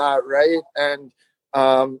learn from that, right? And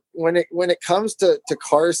when it comes to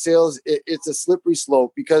car sales, it's a slippery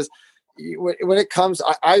slope because when it comes,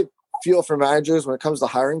 I feel for managers when it comes to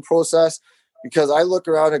hiring process, because I look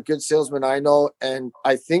around at good salesmen I know, and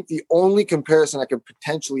I think the only comparison I could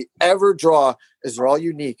potentially ever draw is they're all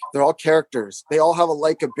unique. They're all characters. They all have a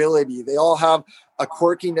likability. They all have a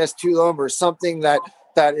quirkiness to them or something that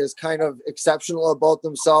is kind of exceptional about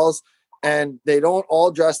themselves. And they don't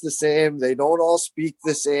all dress the same. They don't all speak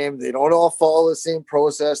the same. They don't all follow the same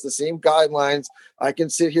process, the same guidelines. I can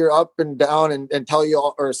sit here up and down and tell you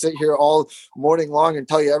all, or sit here all morning long and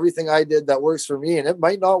tell you everything I did that works for me. And it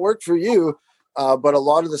might not work for you. But a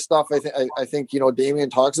lot of the stuff I think,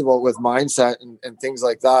 Damien talks about with mindset and things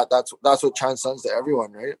like that, that's what transcends to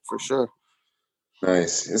everyone, right? For sure.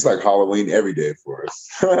 Nice. It's like Halloween every day for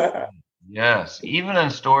us. Yes. Even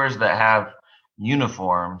in stores that have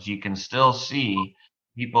uniforms, you can still see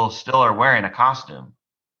people still are wearing a costume,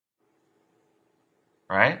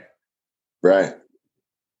 right?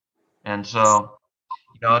 And so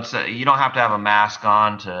it's you don't have to have a mask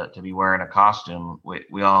on to be wearing a costume.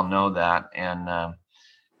 We all know that. And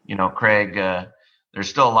Craig, there's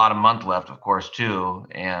still a lot of month left, of course, too.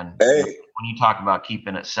 And when you talk about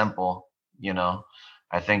keeping it simple,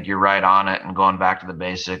 I think you're right on it, and going back to the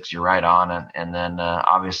basics, you're right on it. And then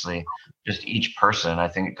obviously just each person, I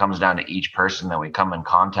think it comes down to each person that we come in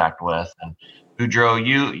contact with. And Boudreau,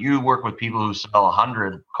 you work with people who sell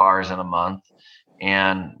 100 cars in a month.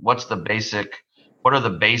 And what are the basics?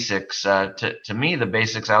 To me, the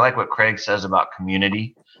basics, I like what Craig says about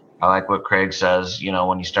community. I like what Craig says,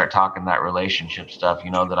 when you start talking that relationship stuff,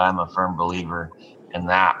 that I'm a firm believer in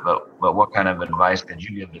that. But what kind of advice could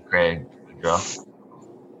you give to Craig, Boudreau?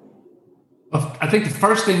 I think the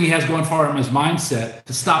first thing he has going for him is mindset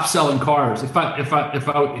to stop selling cars.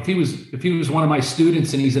 If he was one of my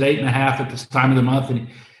students and he's at 8.5 at this time of the month and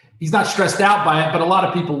he's not stressed out by it, but a lot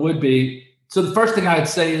of people would be. So the first thing I'd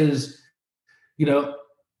say is, I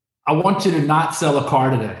want you to not sell a car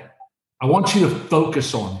today. I want you to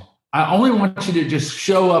focus on it. I only want you to just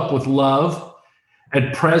show up with love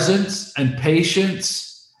and presence and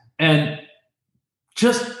patience and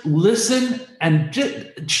just listen and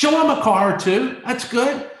just show them a car or two. That's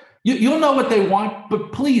good. You'll know what they want,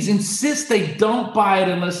 but please insist they don't buy it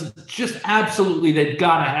unless it's just absolutely they've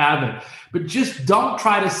got to have it. But just don't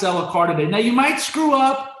try to sell a car today. Now, you might screw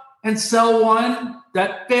up and sell one.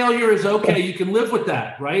 That failure is okay. You can live with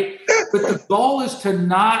that, right? But the goal is to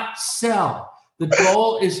not sell. The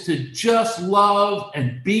goal is to just love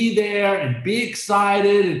and be there and be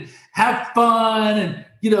excited and have fun and,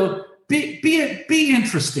 be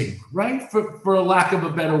interesting, right? For a lack of a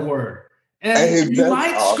better word. And you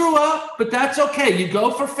might screw up, but that's okay. You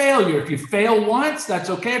go for failure. If you fail once, that's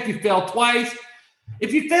okay. If you fail twice,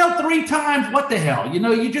 if you fail 3 times, what the hell?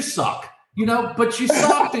 You just suck. But you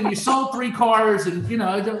sucked and you sold 3 cars, and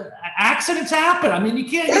accidents happen. I mean,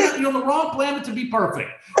 you're on the wrong planet to be perfect.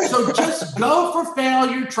 So just go for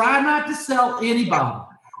failure. Try not to sell anybody,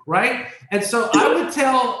 right? And so I would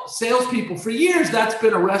tell salespeople for years that's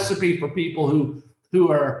been a recipe for people who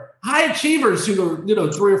are high achievers who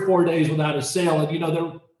are 3 or 4 days without a sale, and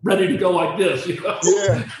they're ready to go like this,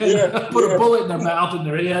 put a bullet in their mouth and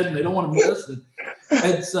their head, and they don't want to miss it.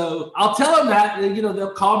 And so I'll tell them that,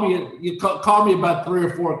 they'll call me. You call me about 3 or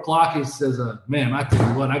 4 o'clock. He says, "Man, I tell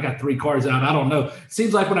you what, I got 3 cars out. I don't know. It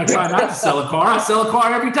seems like when I try not to sell a car, I sell a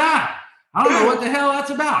car every time. I don't know what the hell that's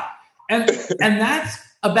about." And that's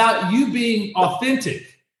about you being authentic,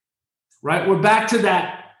 right? We're back to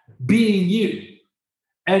that being you.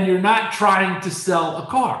 And you're not trying to sell a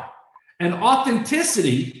car. And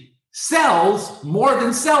authenticity sells more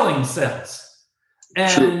than selling sells.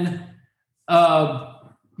 And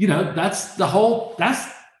that's the whole. That's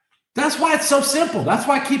why it's so simple. That's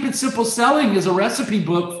why Keep It Simple Selling is a recipe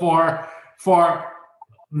book for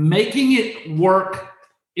making it work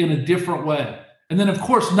in a different way. And then, of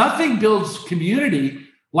course, nothing builds community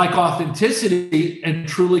like authenticity and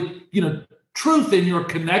truly, truth in your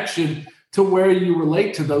connection to where you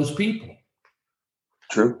relate to those people.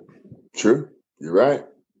 True. You're right.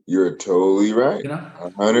 You're totally right.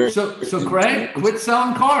 100. So Craig, quit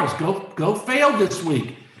selling cars. Go fail this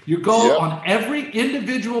week. Your goal on every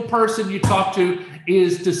individual person you talk to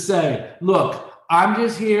is to say, look, I'm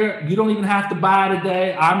just here. You don't even have to buy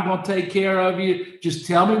today. I'm going to take care of you. Just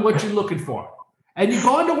tell me what you're looking for. And you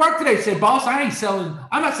go into work today and say, boss, I'm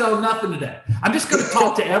not selling nothing today. I'm just going to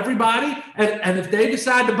talk to everybody. And if they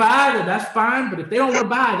decide to buy, then that's fine. But if they don't want to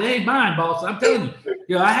buy, they ain't buying, boss. I'm telling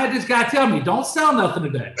you. I had this guy tell me, don't sell nothing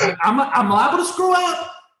today. I'm liable to screw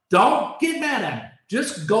up. Don't get mad at me.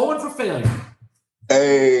 Just going for failure.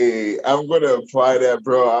 Hey, I'm going to apply that,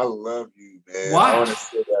 bro. I love you, man. Watch. I want to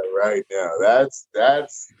say that right now.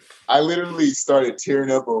 That's I literally started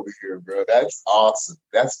tearing up over here, bro. That's awesome.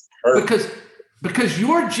 That's perfect. Because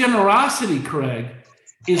your generosity, Craig,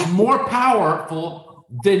 is more powerful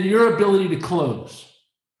than your ability to close.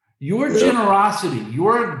 Your generosity,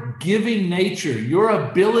 your giving nature, your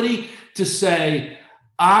ability to say,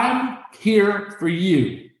 I'm here for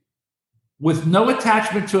you with no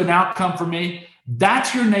attachment to an outcome for me,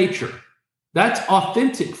 that's your nature. That's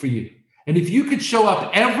authentic for you. And if you could show up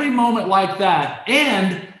every moment like that,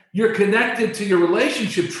 and you're connected to your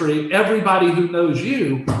relationship tree, everybody who knows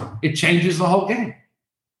you, it changes the whole game.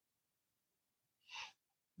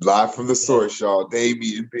 Live from the source, y'all.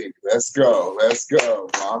 Damian Big. Let's go,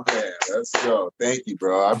 my man. Let's go. Thank you,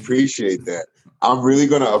 bro. I appreciate that. I'm really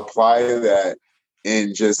going to apply that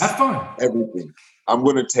in just everything. I'm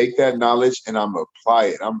going to take that knowledge and I'm going to apply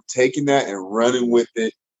it. I'm taking that and running with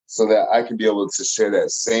it so that I can be able to share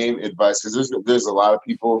that same advice. Because there's a lot of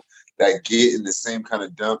people that get in the same kind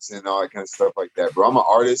of dumps and all that kind of stuff like that. Bro, I'm an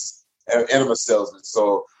artist and I'm a salesman.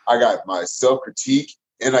 So I got my self-critique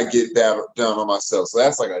and I get that done on myself. So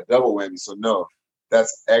that's like a double whammy. So no,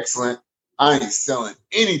 that's excellent. I ain't selling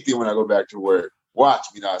anything when I go back to work. Watch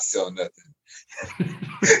me not sell nothing.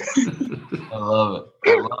 I love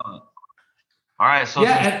it. All right. So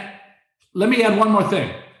and let me add one more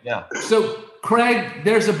thing. Yeah. So Craig,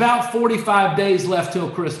 there's about 45 days left till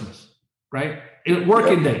Christmas, right?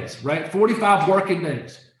 Working days, right? 45 working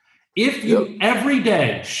days. If you every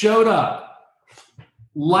day showed up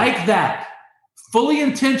like that, fully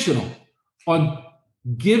intentional on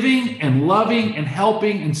giving and loving and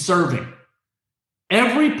helping and serving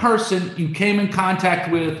every person you came in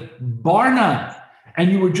contact with, bar none,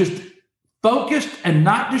 and you were just focused and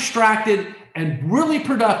not distracted and really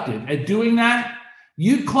productive at doing that,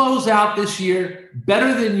 you'd close out this year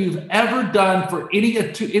better than you've ever done for any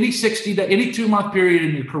 2-month period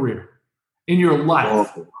in your career, in your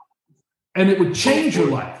life. And it would change your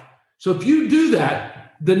life. So if you do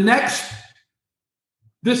that,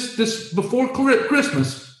 this before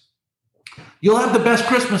Christmas, you'll have the best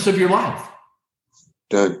Christmas of your life.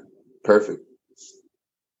 Done. Perfect.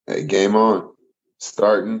 Hey, game on.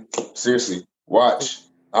 Starting. Seriously, watch.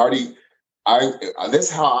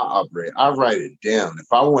 That's how I operate. I write it down.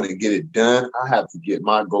 If I want to get it done, I have to get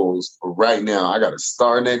my goals right now. I got a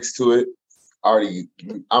star next to it.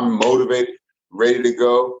 I'm motivated, ready to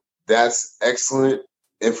go. That's excellent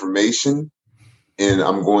information, and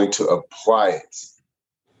I'm going to apply it.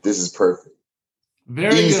 This is perfect.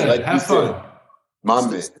 Very good. Like have fun. My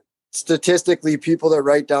man. statistically, people that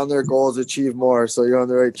write down their goals achieve more. So you're on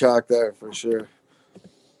the right track there for sure.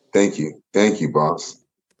 Thank you, boss.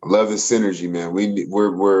 I love the synergy, man.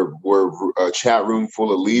 We're a chat room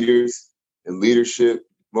full of leaders and leadership,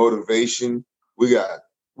 motivation. We got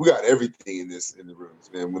everything in the rooms,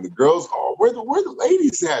 man. When the girls, where the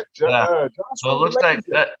ladies at? Yeah. So it looks like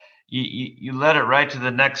that you led it right to the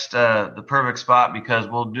next the perfect spot, because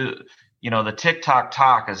we'll do, the TikTok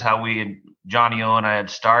talk is how Johnny O and I had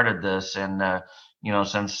started this, and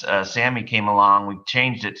since Sammy came along, we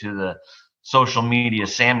changed it to the social media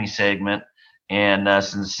Sammy segment. And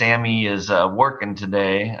since Sammy is working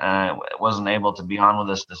today, wasn't able to be on with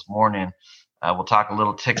us this morning, we'll talk a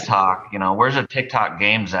little TikTok. Where's the TikTok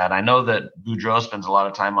games at? I know that Boudreaux spends a lot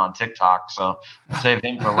of time on TikTok, so I'll save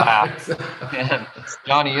him for last. And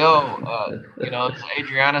Johnny O, is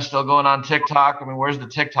Adriana still going on TikTok? I mean, where's the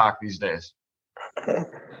TikTok these days?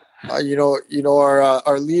 Our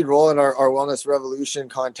lead role in our Wellness Revolution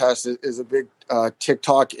contest is a big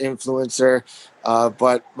TikTok influencer.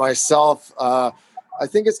 But myself, I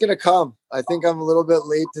think it's going to come. I think I'm a little bit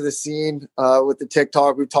late to the scene with the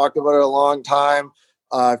TikTok. We've talked about it a long time.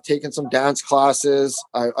 I've taken some dance classes.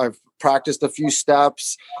 I've practiced a few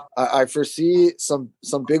steps. I foresee some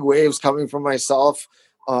big waves coming from myself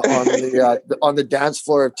on the dance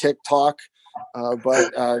floor of TikTok.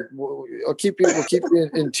 But we'll keep you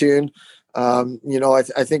in tune.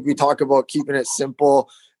 I think we talk about keeping it simple,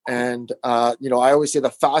 and I always say the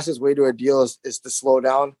fastest way to a deal is to slow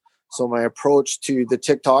down. So my approach to the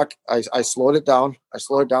TikTok, I slowed it down. I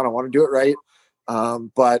want to do it right.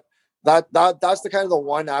 But that's the kind of the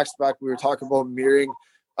one aspect we were talking about, mirroring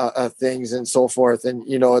things and so forth. And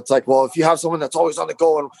it's like, well, if you have someone that's always on the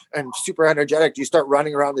go and super energetic, do you start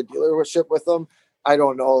running around the dealership with them? I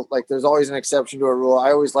don't know. Like, there's always an exception to a rule.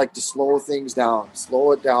 I always like to slow things down,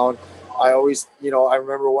 slow it down. I always, I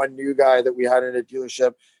remember one new guy that we had in a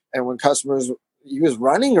dealership, and when he was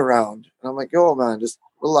running around, and I'm like, oh man, just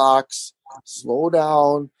relax, slow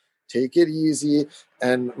down, take it easy.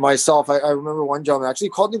 And myself, I remember one gentleman actually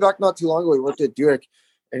called me back not too long ago. He worked at Buick.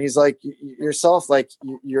 And he's like, yourself, like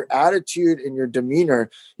your attitude and your demeanor.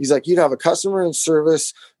 He's like, you'd have a customer in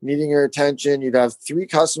service needing your attention. You'd have 3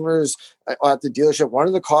 customers at the dealership, one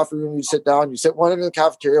in the coffee room. You'd sit down, you sit one in the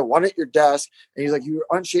cafeteria, one at your desk. And he's like, you were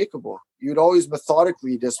unshakable. You'd always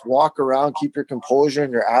methodically just walk around, keep your composure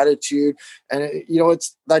and your attitude. And,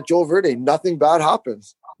 it's that Joe Verde, nothing bad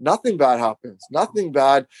happens. Nothing bad.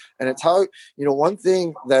 And it's how, one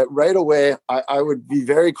thing that right away I would be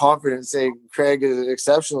very confident saying Craig is an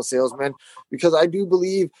exceptional salesman, because I do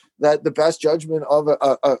believe that the best judgment of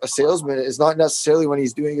a salesman is not necessarily when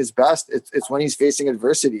he's doing his best. It's when he's facing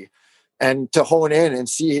adversity. And to hone in and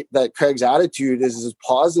see that Craig's attitude is as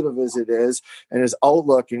positive as it is, and his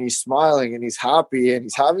outlook, and he's smiling and he's happy and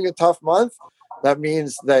he's having a tough month, that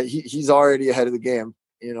means that he's already ahead of the game.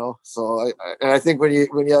 So I think when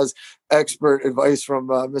he has expert advice from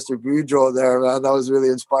Mr. Boudreaux there, man, that was really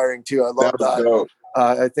inspiring too. I love that.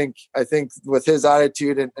 I think with his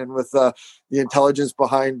attitude and with the intelligence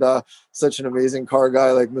behind such an amazing car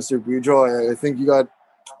guy like Mr. Boudreaux, I think you got.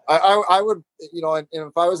 I would, and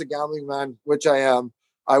if I was a gambling man, which I am,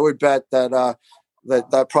 I would bet that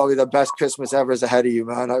that probably the best Christmas ever is ahead of you,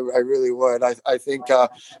 man. I really would. I think,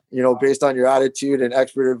 based on your attitude and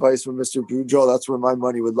expert advice from Mr. Boudreaux, that's where my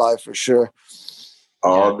money would lie for sure.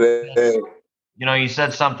 All day. You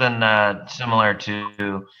said something similar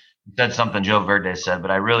to something Joe Verde said,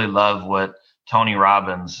 but I really love what Tony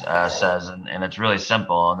Robbins says, and it's really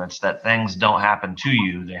simple, and it's that things don't happen to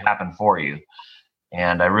you, they happen for you.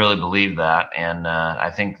 And I really believe that. And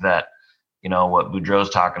I think that, what Boudreaux's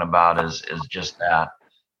talking about is just that.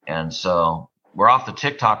 And so we're off the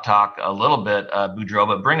TikTok talk a little bit, Boudreaux,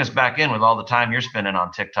 but bring us back in with all the time you're spending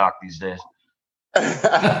on TikTok these days.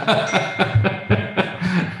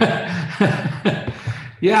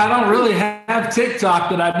 Yeah, I don't really have TikTok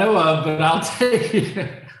that I know of, but I'll take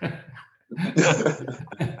it.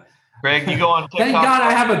 Greg, you go on TikTok. Thank God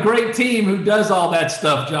I have a great team who does all that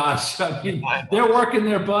stuff, Josh. I mean, they're working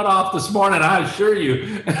their butt off this morning, I assure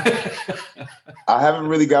you. I haven't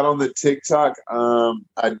really got on the TikTok.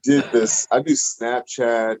 I do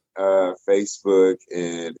Snapchat, Facebook,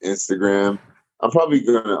 and Instagram. I'm probably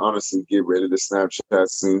going to honestly get rid of the Snapchat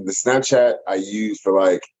soon. The Snapchat I use for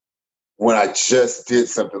like when I just did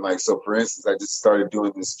something like, so for instance, I just started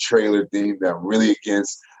doing this trailer thing that I'm really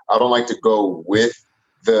against. I don't like to go with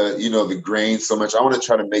the grain so much. I want to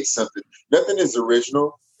try to make something. Nothing is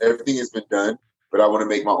original. Everything has been done, but I want to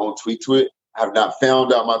make my own tweak to it. I have not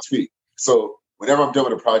found out my tweak. So whenever I'm done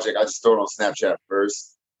with a project, I just throw it on Snapchat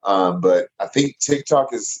first. But I think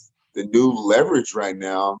TikTok is the new leverage right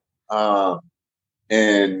now.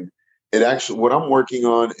 And it actually, what I'm working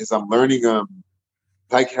on is I'm learning,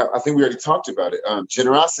 like how I think we already talked about it,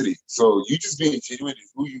 generosity. So you just being genuine in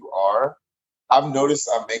who you are, I've noticed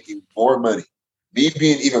I'm making more money. Me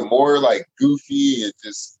being even more like goofy and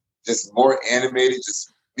just more animated,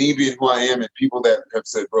 just me being who I am, and people that have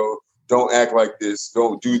said, bro, don't act like this,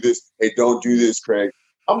 don't do this, hey, don't do this, Craig.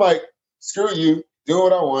 I'm like, screw you, do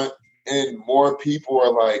what I want. And more people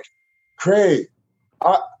are like, Craig,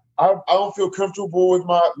 I don't feel comfortable with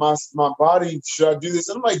my body. Should I do this?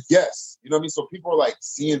 And I'm like, yes. You know what I mean? So people are like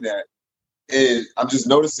seeing that. And I'm just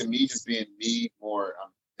noticing me just being me more.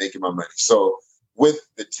 I'm making my money. So with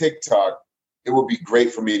the TikTok, it would be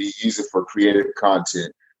great for me to use it for creative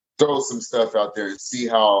content, throw some stuff out there and see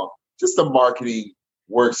how just the marketing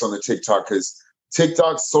works on the TikTok. Because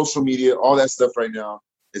TikTok, social media, all that stuff right now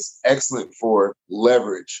is excellent for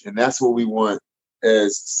leverage. And that's what we want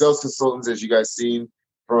as sales consultants, as you guys seen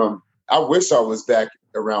from. I wish I was back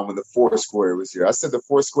around when the Foursquare was here. I said the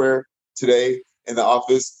Foursquare today in the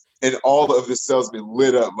office, and all of the salesmen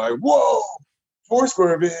lit up like, whoa,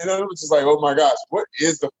 Foursquare, man. And I was just like, oh my gosh, what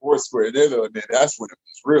is the Foursquare? And they're like, man, that's when it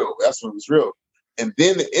was real. That's when it was real. And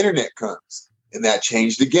then the internet comes, and that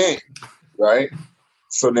changed the game, right?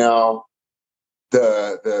 So now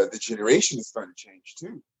the generation is starting to change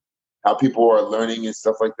too. How people are learning and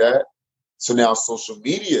stuff like that. So now social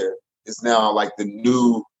media is now like the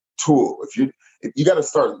new tool. If you got to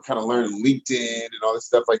start kind of learning LinkedIn and all this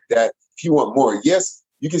stuff like that, if you want more, yes,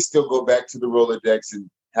 you can still go back to the Rolodex and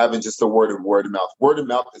having just a word of mouth. Word of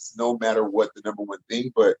mouth is no matter what the number one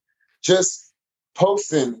thing, but just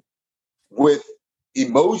posting with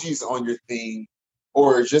emojis on your thing,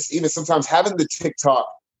 or just even sometimes having the TikTok,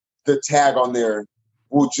 the tag on there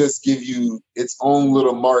will just give you its own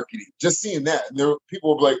little marketing. Just seeing that, and there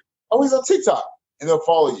people will be like, "Oh, he's on TikTok," and they'll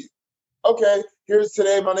follow you. Okay, here's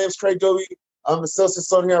today. My name is Craig Dobie. I'm a sales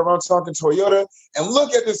consultant here at Ron Tonkin Toyota, and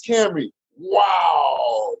look at this Camry.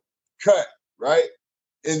 Wow, cut right.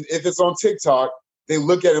 And if it's on TikTok, they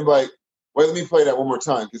look at him like, "Wait, let me play that one more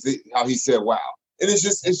time," because how he said "wow," and it's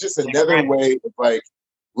just another way of like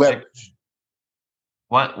leverage.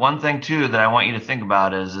 One thing too that I want you to think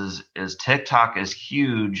about is TikTok is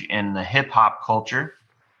huge in the hip hop culture,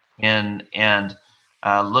 and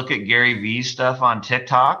look at Gary Vee's stuff on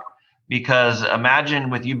TikTok. Because imagine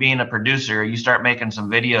with you being a producer, you start making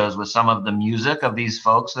some videos with some of the music of these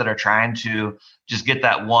folks that are trying to just get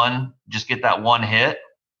that one hit,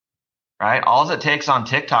 right? All it takes on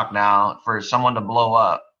TikTok now for someone to blow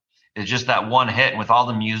up is just that one hit. And with all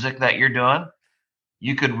the music that you're doing,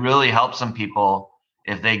 you could really help some people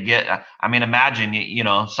if they get, I mean, imagine,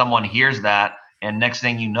 someone hears that, and next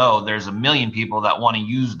thing you know, there's a million people that want to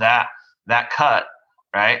use that cut,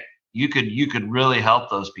 right? You could really help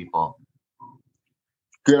those people.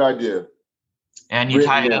 Good idea. And you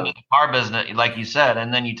tie it into the car business, like you said,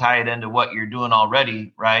 and then you tie it into what you're doing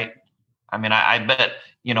already, right? I mean, I bet,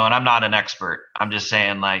 and I'm not an expert. I'm just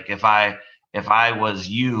saying, like, if I was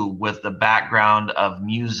you with the background of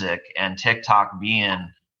music and TikTok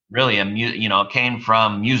being really came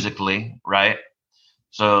from Musical.ly, right?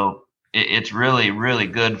 So it's really, really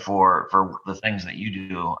good for the things that you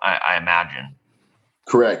do, I imagine.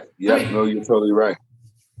 Correct. Yeah, no, you're totally right.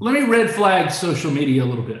 Let me red flag social media a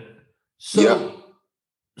little bit. So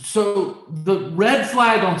the red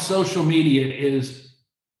flag on social media is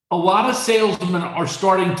a lot of salesmen are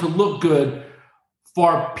starting to look good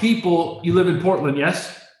for people. You live in Portland,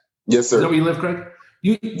 yes? Yes, sir. Is that where you live, Craig?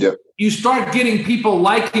 You start getting people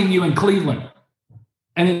liking you in Cleveland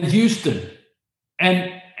and in Houston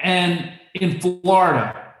and in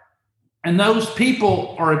Florida. And those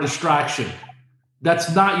people are a distraction.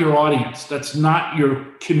 That's not your audience. That's not your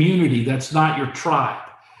community. That's not your tribe.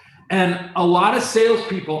 And a lot of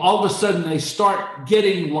salespeople, all of a sudden, they start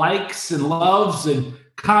getting likes and loves and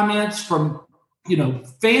comments from,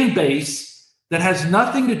 fan base that has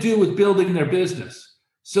nothing to do with building their business.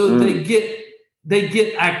 So they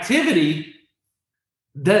get activity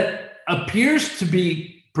that appears to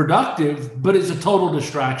be productive, but is a total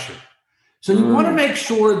distraction. So you want to make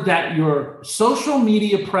sure that your social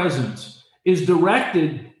media presence is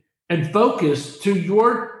directed and focused to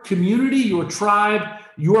your community, your tribe,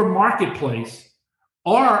 your marketplace,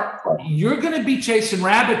 or you're going to be chasing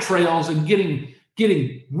rabbit trails and getting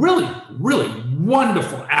really, really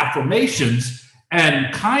wonderful affirmations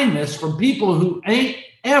and kindness from people who ain't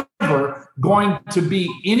ever going to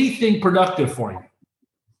be anything productive for you.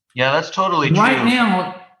 Yeah, that's totally true. Right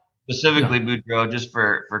now, specifically, Boudreaux, just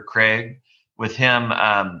for Craig, with him,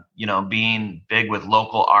 being big with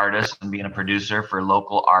local artists and being a producer for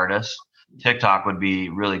local artists, TikTok would be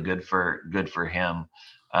really good for him.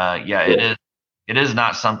 it is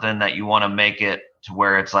not something that you want to make it to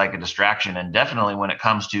where it's like a distraction. And definitely when it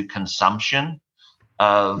comes to consumption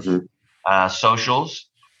of socials,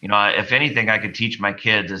 if anything I could teach my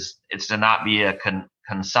kids is it's to not be a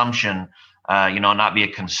consumption, not be a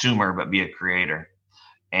consumer, but be a creator.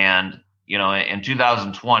 And, in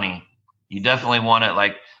 2020, you definitely want to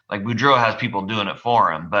like Boudreaux has people doing it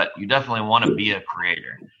for him, but you definitely want to be a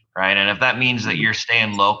creator, right? And if that means that you're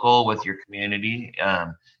staying local with your community,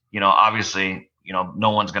 obviously, no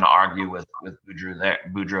one's going to argue with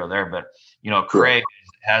Boudreaux there, but Craig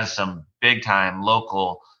has some big time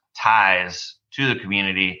local ties to the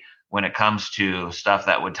community when it comes to stuff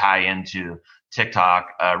that would tie into TikTok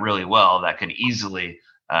really well, that could easily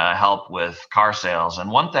help with car sales. And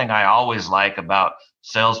one thing I always like about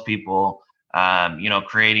salespeople,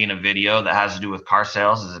 creating a video that has to do with car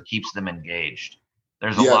sales is it keeps them engaged.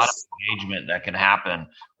 There's a lot of engagement that can happen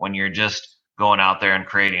when you're just going out there and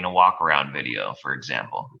creating a walk around video, for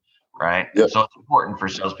example, right? Yep. So it's important for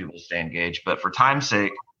salespeople to stay engaged. But for time's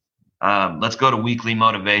sake, let's go to weekly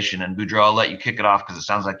motivation. And Boudreaux, I'll let you kick it off because it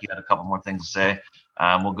sounds like you had a couple more things to say.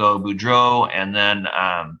 We'll go Boudreaux and then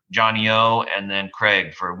Johnny O and then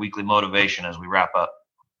Craig for weekly motivation as we wrap up.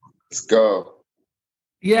 Let's go.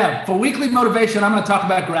 Yeah, for weekly motivation, I'm going to talk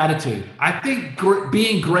about gratitude. I think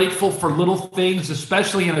being grateful for little things,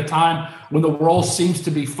 especially in a time when the world seems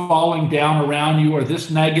to be falling down around you, or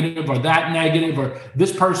this negative or that negative, or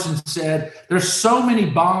this person said, there's so many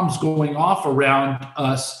bombs going off around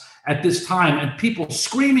us at this time, and people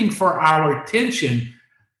screaming for our attention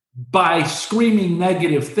by screaming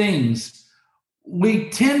negative things.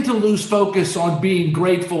 We tend to lose focus on being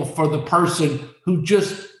grateful for the person who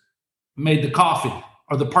just made the coffee,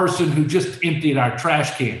 or the person who just emptied our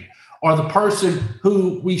trash can, or the person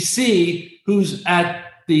who we see who's at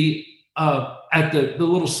the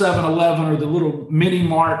little 7-Eleven or the little mini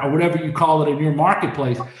mart or whatever you call it in your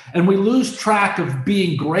marketplace. And we lose track of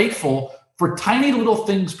being grateful for tiny little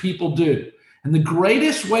things people do. And the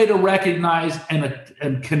greatest way to recognize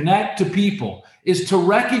and connect to people is to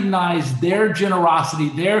recognize their generosity,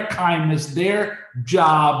 their kindness, their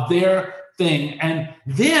job, their thing, and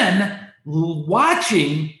then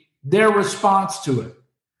watching their response to it.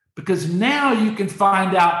 Because now you can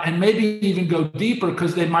find out and maybe even go deeper,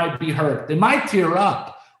 because they might be hurt. They might tear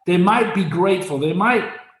up. They might be grateful. They might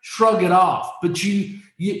shrug it off. But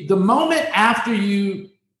the moment after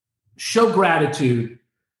you show gratitude,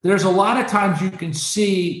 there's a lot of times you can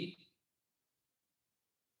see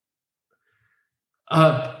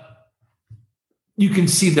their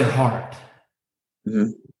heart.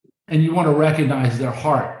 Mm-hmm. And you want to recognize their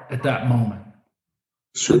heart at that moment.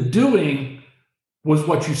 Sure. The doing was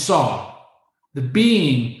what you saw. The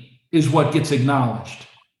being is what gets acknowledged.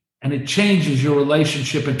 And it changes your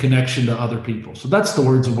relationship and connection to other people. So that's the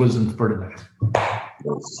words of wisdom for today.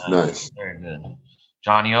 Nice. Very good.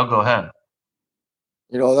 Johnny O, go ahead.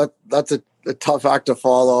 That's a tough act to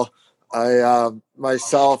follow. I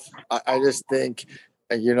myself, I just think,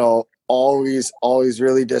 always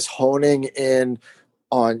really just honing in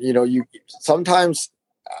on, you sometimes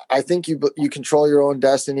I think you control your own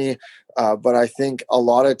destiny, but I think a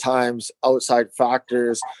lot of times outside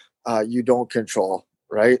factors you don't control,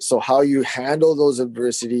 right? So how you handle those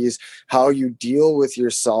adversities, how you deal with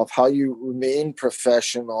yourself, how you remain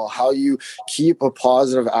professional, how you keep a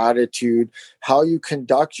positive attitude, how you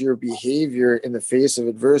conduct your behavior in the face of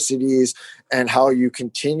adversities, and how you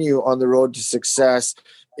continue on the road to success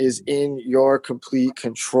is in your complete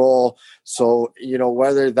control. So,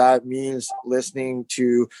 whether that means listening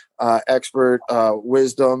to expert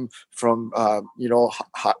wisdom from,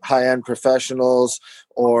 high-end professionals,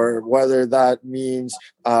 or whether that means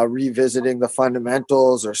revisiting the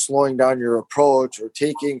fundamentals, or slowing down your approach, or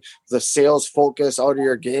taking the sales focus out of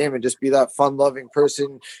your game and just be that fun-loving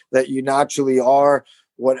person that you naturally are,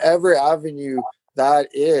 whatever avenue that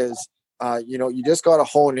is, you just got to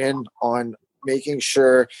hone in on making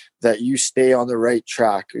sure that you stay on the right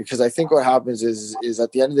track. Because I think what happens is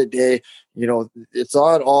at the end of the day, it's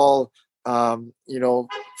not all,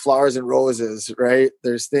 flowers and roses, right?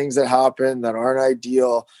 There's things that happen that aren't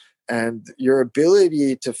ideal, and your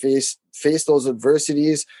ability to face those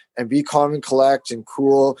adversities and be calm and collect and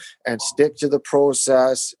cool and stick to the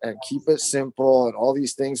process and keep it simple and all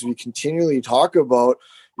these things we continually talk about,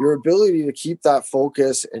 your ability to keep that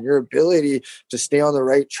focus and your ability to stay on the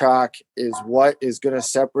right track is what is going to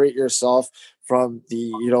separate yourself from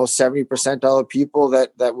the 70 percentile of people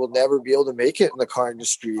that will never be able to make it in the car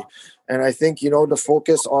industry. And I think, to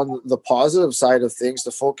focus on the positive side of things,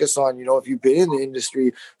 to focus on, if you've been in the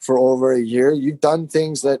industry for over a year, you've done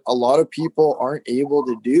things that a lot of people aren't able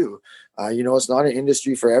to do. It's not an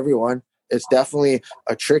industry for everyone. It's definitely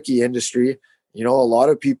a tricky industry. A lot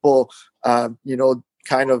of people,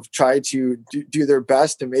 kind of try to do their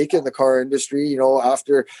best to make it in the car industry,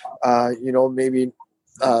 after, maybe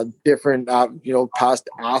different, past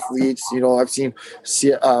athletes. I've seen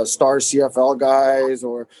star CFL guys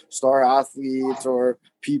or star athletes or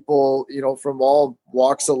people, from all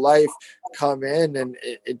walks of life come in, and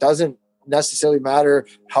it doesn't necessarily matter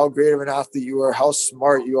how great of an athlete you are, how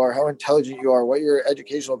smart you are, how intelligent you are, what your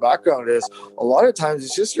educational background is. A lot of times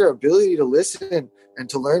it's just your ability to listen and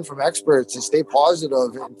to learn from experts and stay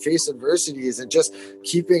positive and face adversities and just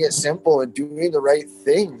keeping it simple and doing the right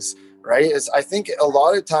things. Right. I think a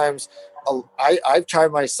lot of times I've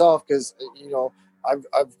tried myself because,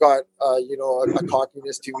 I've got, a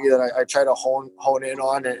cockiness to me that I try to hone in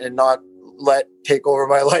on and not let take over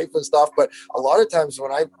my life and stuff. But a lot of times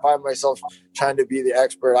when I find myself trying to be the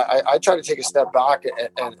expert, I try to take a step back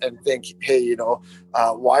and think, hey,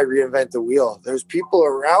 why reinvent the wheel? There's people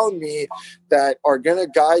around me that are going to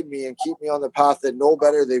guide me and keep me on the path that know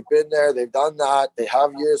better. They've been there, they've done that, they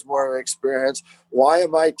have years more of experience. Why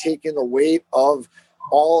am I taking the weight of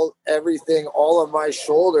everything all on my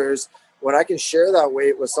shoulders when I can share that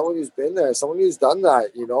weight with someone who's been there, someone who's done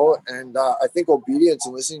that, and I think obedience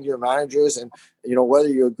and listening to your managers and, whether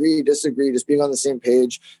you agree, disagree, just being on the same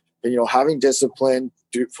page, having discipline,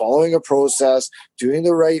 following a process, doing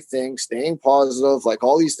the right thing, staying positive, like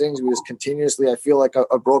all these things, we just continuously, I feel like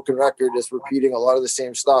a broken record, just repeating a lot of the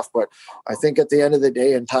same stuff. But I think at the end of the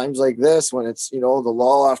day, in times like this, when it's, the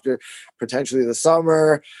lull after potentially the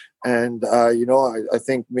summer, and, I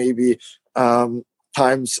think maybe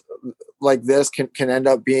times like this can end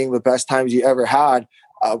up being the best times you ever had.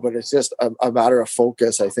 But it's just a matter of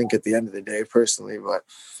focus, I think, at the end of the day, personally. But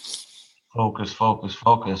focus.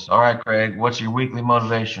 All right, Craig, what's your weekly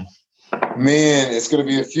motivation? Man, it's going to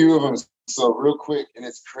be a few of them. So real quick, and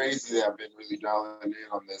it's crazy that I've been really dialing in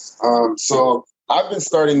on this. So I've been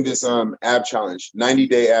starting this ab challenge,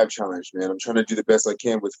 90-day ab challenge, man. I'm trying to do the best I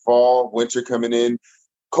can with fall, winter coming in.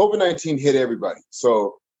 COVID-19 hit everybody.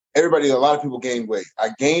 So a lot of people gained weight. I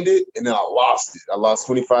gained it and then I lost it. I lost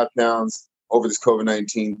 25 pounds over this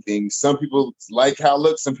COVID-19 thing. Some people like how it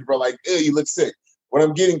looks. Some people are like, ew, you look sick. What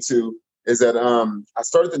I'm getting to is that I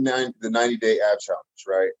started the 90-day ab challenge,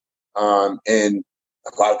 right? And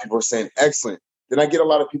a lot of people are saying, excellent. Then I get a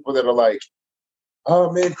lot of people that are like,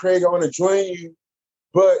 oh, man, Craig, I want to join you.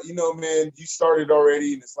 But, man, you started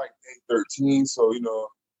already and it's like day 13. So,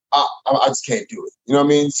 I just can't do it. You know what I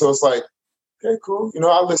mean? So it's like, okay, cool.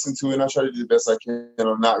 I listen to it and I try to do the best I can.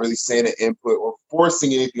 I'm not really saying an input or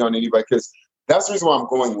forcing anything on anybody because that's the reason why I'm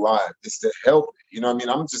going live, is to help. You know what I mean?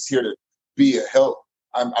 I'm just here to be a help.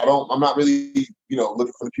 I'm not really,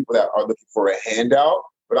 looking for the people that are looking for a handout,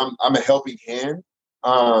 but I'm a helping hand.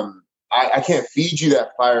 I can't feed you that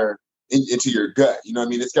fire into your gut. You know what I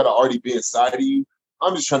mean? It's got to already be inside of you.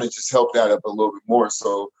 I'm just trying to just help that up a little bit more.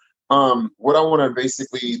 So what I want to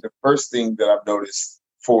basically, the first thing that I've noticed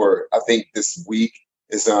for, I think, this week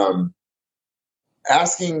is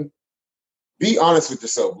asking, be honest with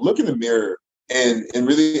yourself. Look in the mirror and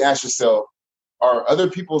really ask yourself, are other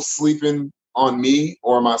people sleeping on me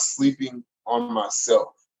or am I sleeping on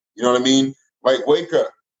myself? You know what I mean? Like, wake up.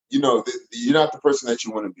 You're not the person that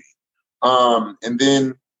you want to be. And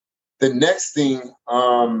then the next thing,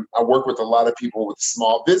 I work with a lot of people with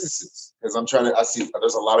small businesses because I see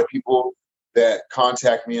there's a lot of people that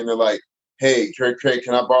contact me and they're like, hey, Craig,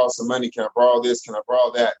 can I borrow some money? Can I borrow this? Can I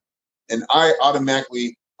borrow that? And I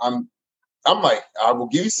automatically, I'm like, I will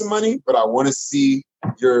give you some money, but I want to see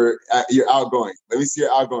your outgoing. Let me see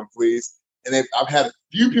your outgoing, please. And then I've had a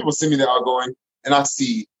few people send me the outgoing, and I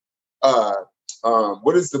see,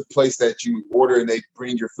 what is the place that you order and they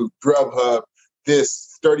bring your food? Grubhub,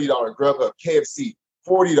 this $30 Grubhub, KFC,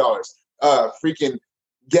 $40, freaking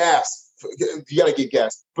gas. You got to get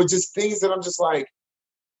gas. But just things that I'm just like,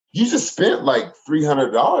 you just spent like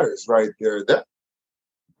 $300 right there.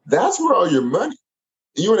 That's where all your money.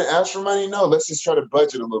 And you want to ask for money? No, let's just try to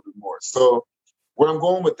budget a little bit more. So where I'm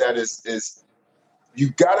going with that is you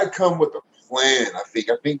got to come with a plan. I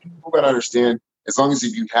think people got to understand, as long as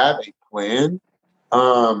if you have a plan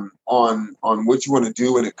on what you want to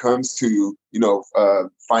do when it comes to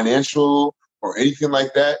financial or anything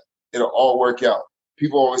like that, it'll all work out.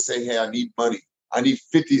 People always say, hey, I need money. I need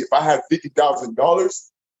 50. If I had $50,000,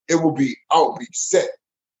 I'll be set.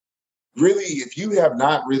 Really, if you have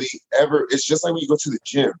not really ever, it's just like when you go to the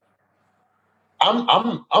gym.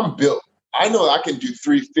 I'm built. I know I can do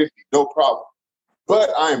 350, no problem. But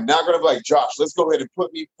I am not gonna be like, Josh, let's go ahead and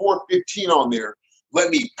put me 415 on there. Let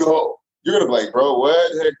me go. You're gonna be like, bro,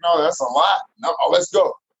 what? Heck no, that's a lot. No, let's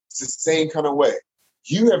go. It's the same kind of way.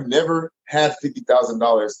 You have never had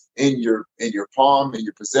 $50,000 in your palm, in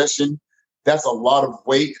your possession. That's a lot of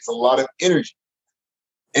weight. It's a lot of energy.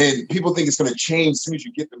 And people think it's going to change as soon as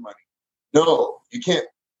you get the money. No, you can't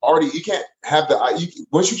have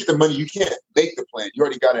once you get the money, you can't make the plan. You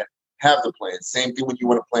already got to have the plan. Same thing when you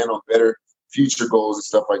want to plan on better future goals and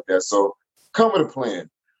stuff like that. So come with a plan.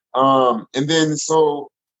 And then, so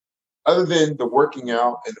other than the working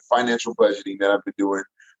out and the financial budgeting that I've been doing,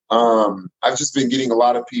 I've just been getting a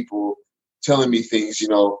lot of people telling me things,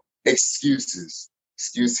 excuses,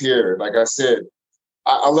 excuse here. Like I said,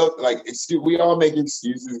 I love, we all make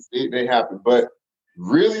excuses. They happen. But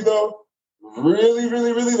really though, really,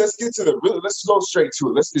 let's go straight to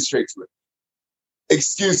it. Let's get straight to it.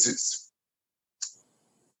 Excuses.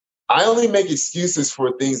 I only make excuses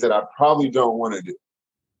for things that I probably don't want to do.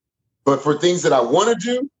 But for things that I want to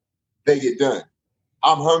do, they get done.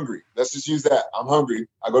 I'm hungry. Let's just use that. I'm hungry.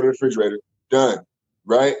 I go to the refrigerator. Done.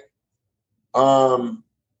 Right? Mowing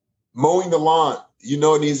the lawn.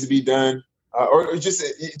 It needs to be done. Or just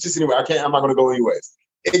anyway. I'm not going to go anyways.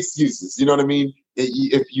 Excuses. You know what I mean?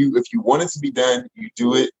 If you want it to be done, you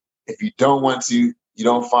do it. If you don't want to, you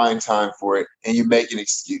don't find time for it, and you make an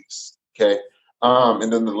excuse. Okay.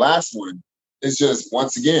 And then the last one is just,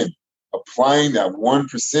 once again, applying that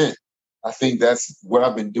 1%. I think that's what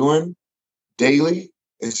I've been doing daily,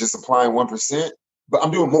 is just applying 1%. But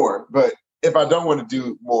I'm doing more. But if I don't want to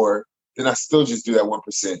do more, then I still just do that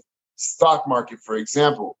 1%. Stock market, for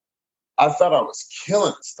example. I thought I was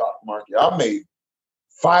killing the stock market. I made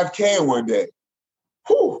 $5K in one day.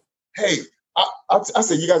 Whew. Hey, I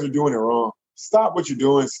said, you guys are doing it wrong. Stop what you're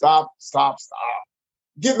doing. Stop.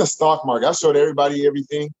 Get in the stock market. I showed everybody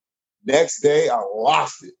everything. Next day, I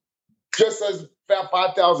lost it. Just as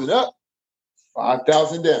 5,000 up,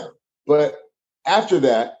 5,000 down. But after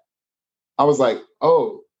that, I was like,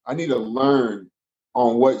 oh, I need to learn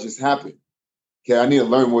on what just happened. Okay, I need to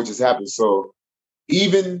learn what just happened. So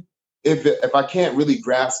even if I can't really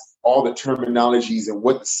grasp all the terminologies and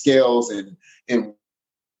what the scales and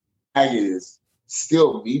tag is,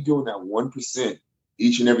 still me doing that 1%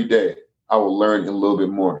 each and every day, I will learn a little bit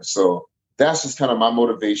more. So that's just kind of my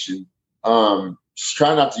motivation. Just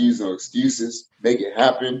try not to use no excuses. Make it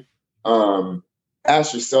happen.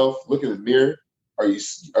 Ask yourself, look in the mirror. Are you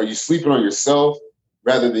sleeping on yourself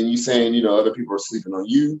rather than you saying, other people are sleeping on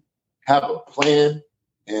you? Have a plan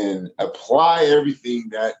and apply everything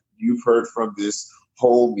that you've heard from this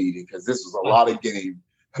whole meeting, because this was a lot of game.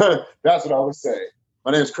 That's what I would say.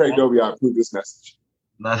 My name is Craig Dobie. I approve this message.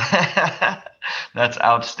 That's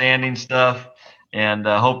outstanding stuff. And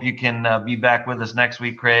hope you can be back with us next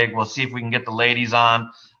week, Craig. We'll see if we can get the ladies on.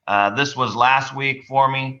 This was last week for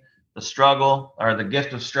me, the struggle, or the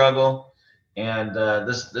gift of struggle. And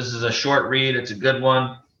this is a short read. It's a good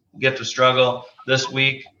one. Gift of struggle. This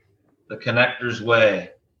week, the connector's way.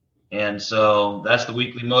 And so that's the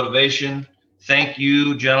weekly motivation. Thank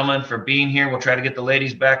you, gentlemen, for being here. We'll try to get the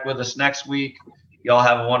ladies back with us next week. Y'all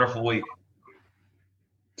have a wonderful week.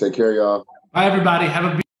 Take care, y'all. Bye, everybody. Have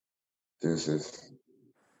a Deuces.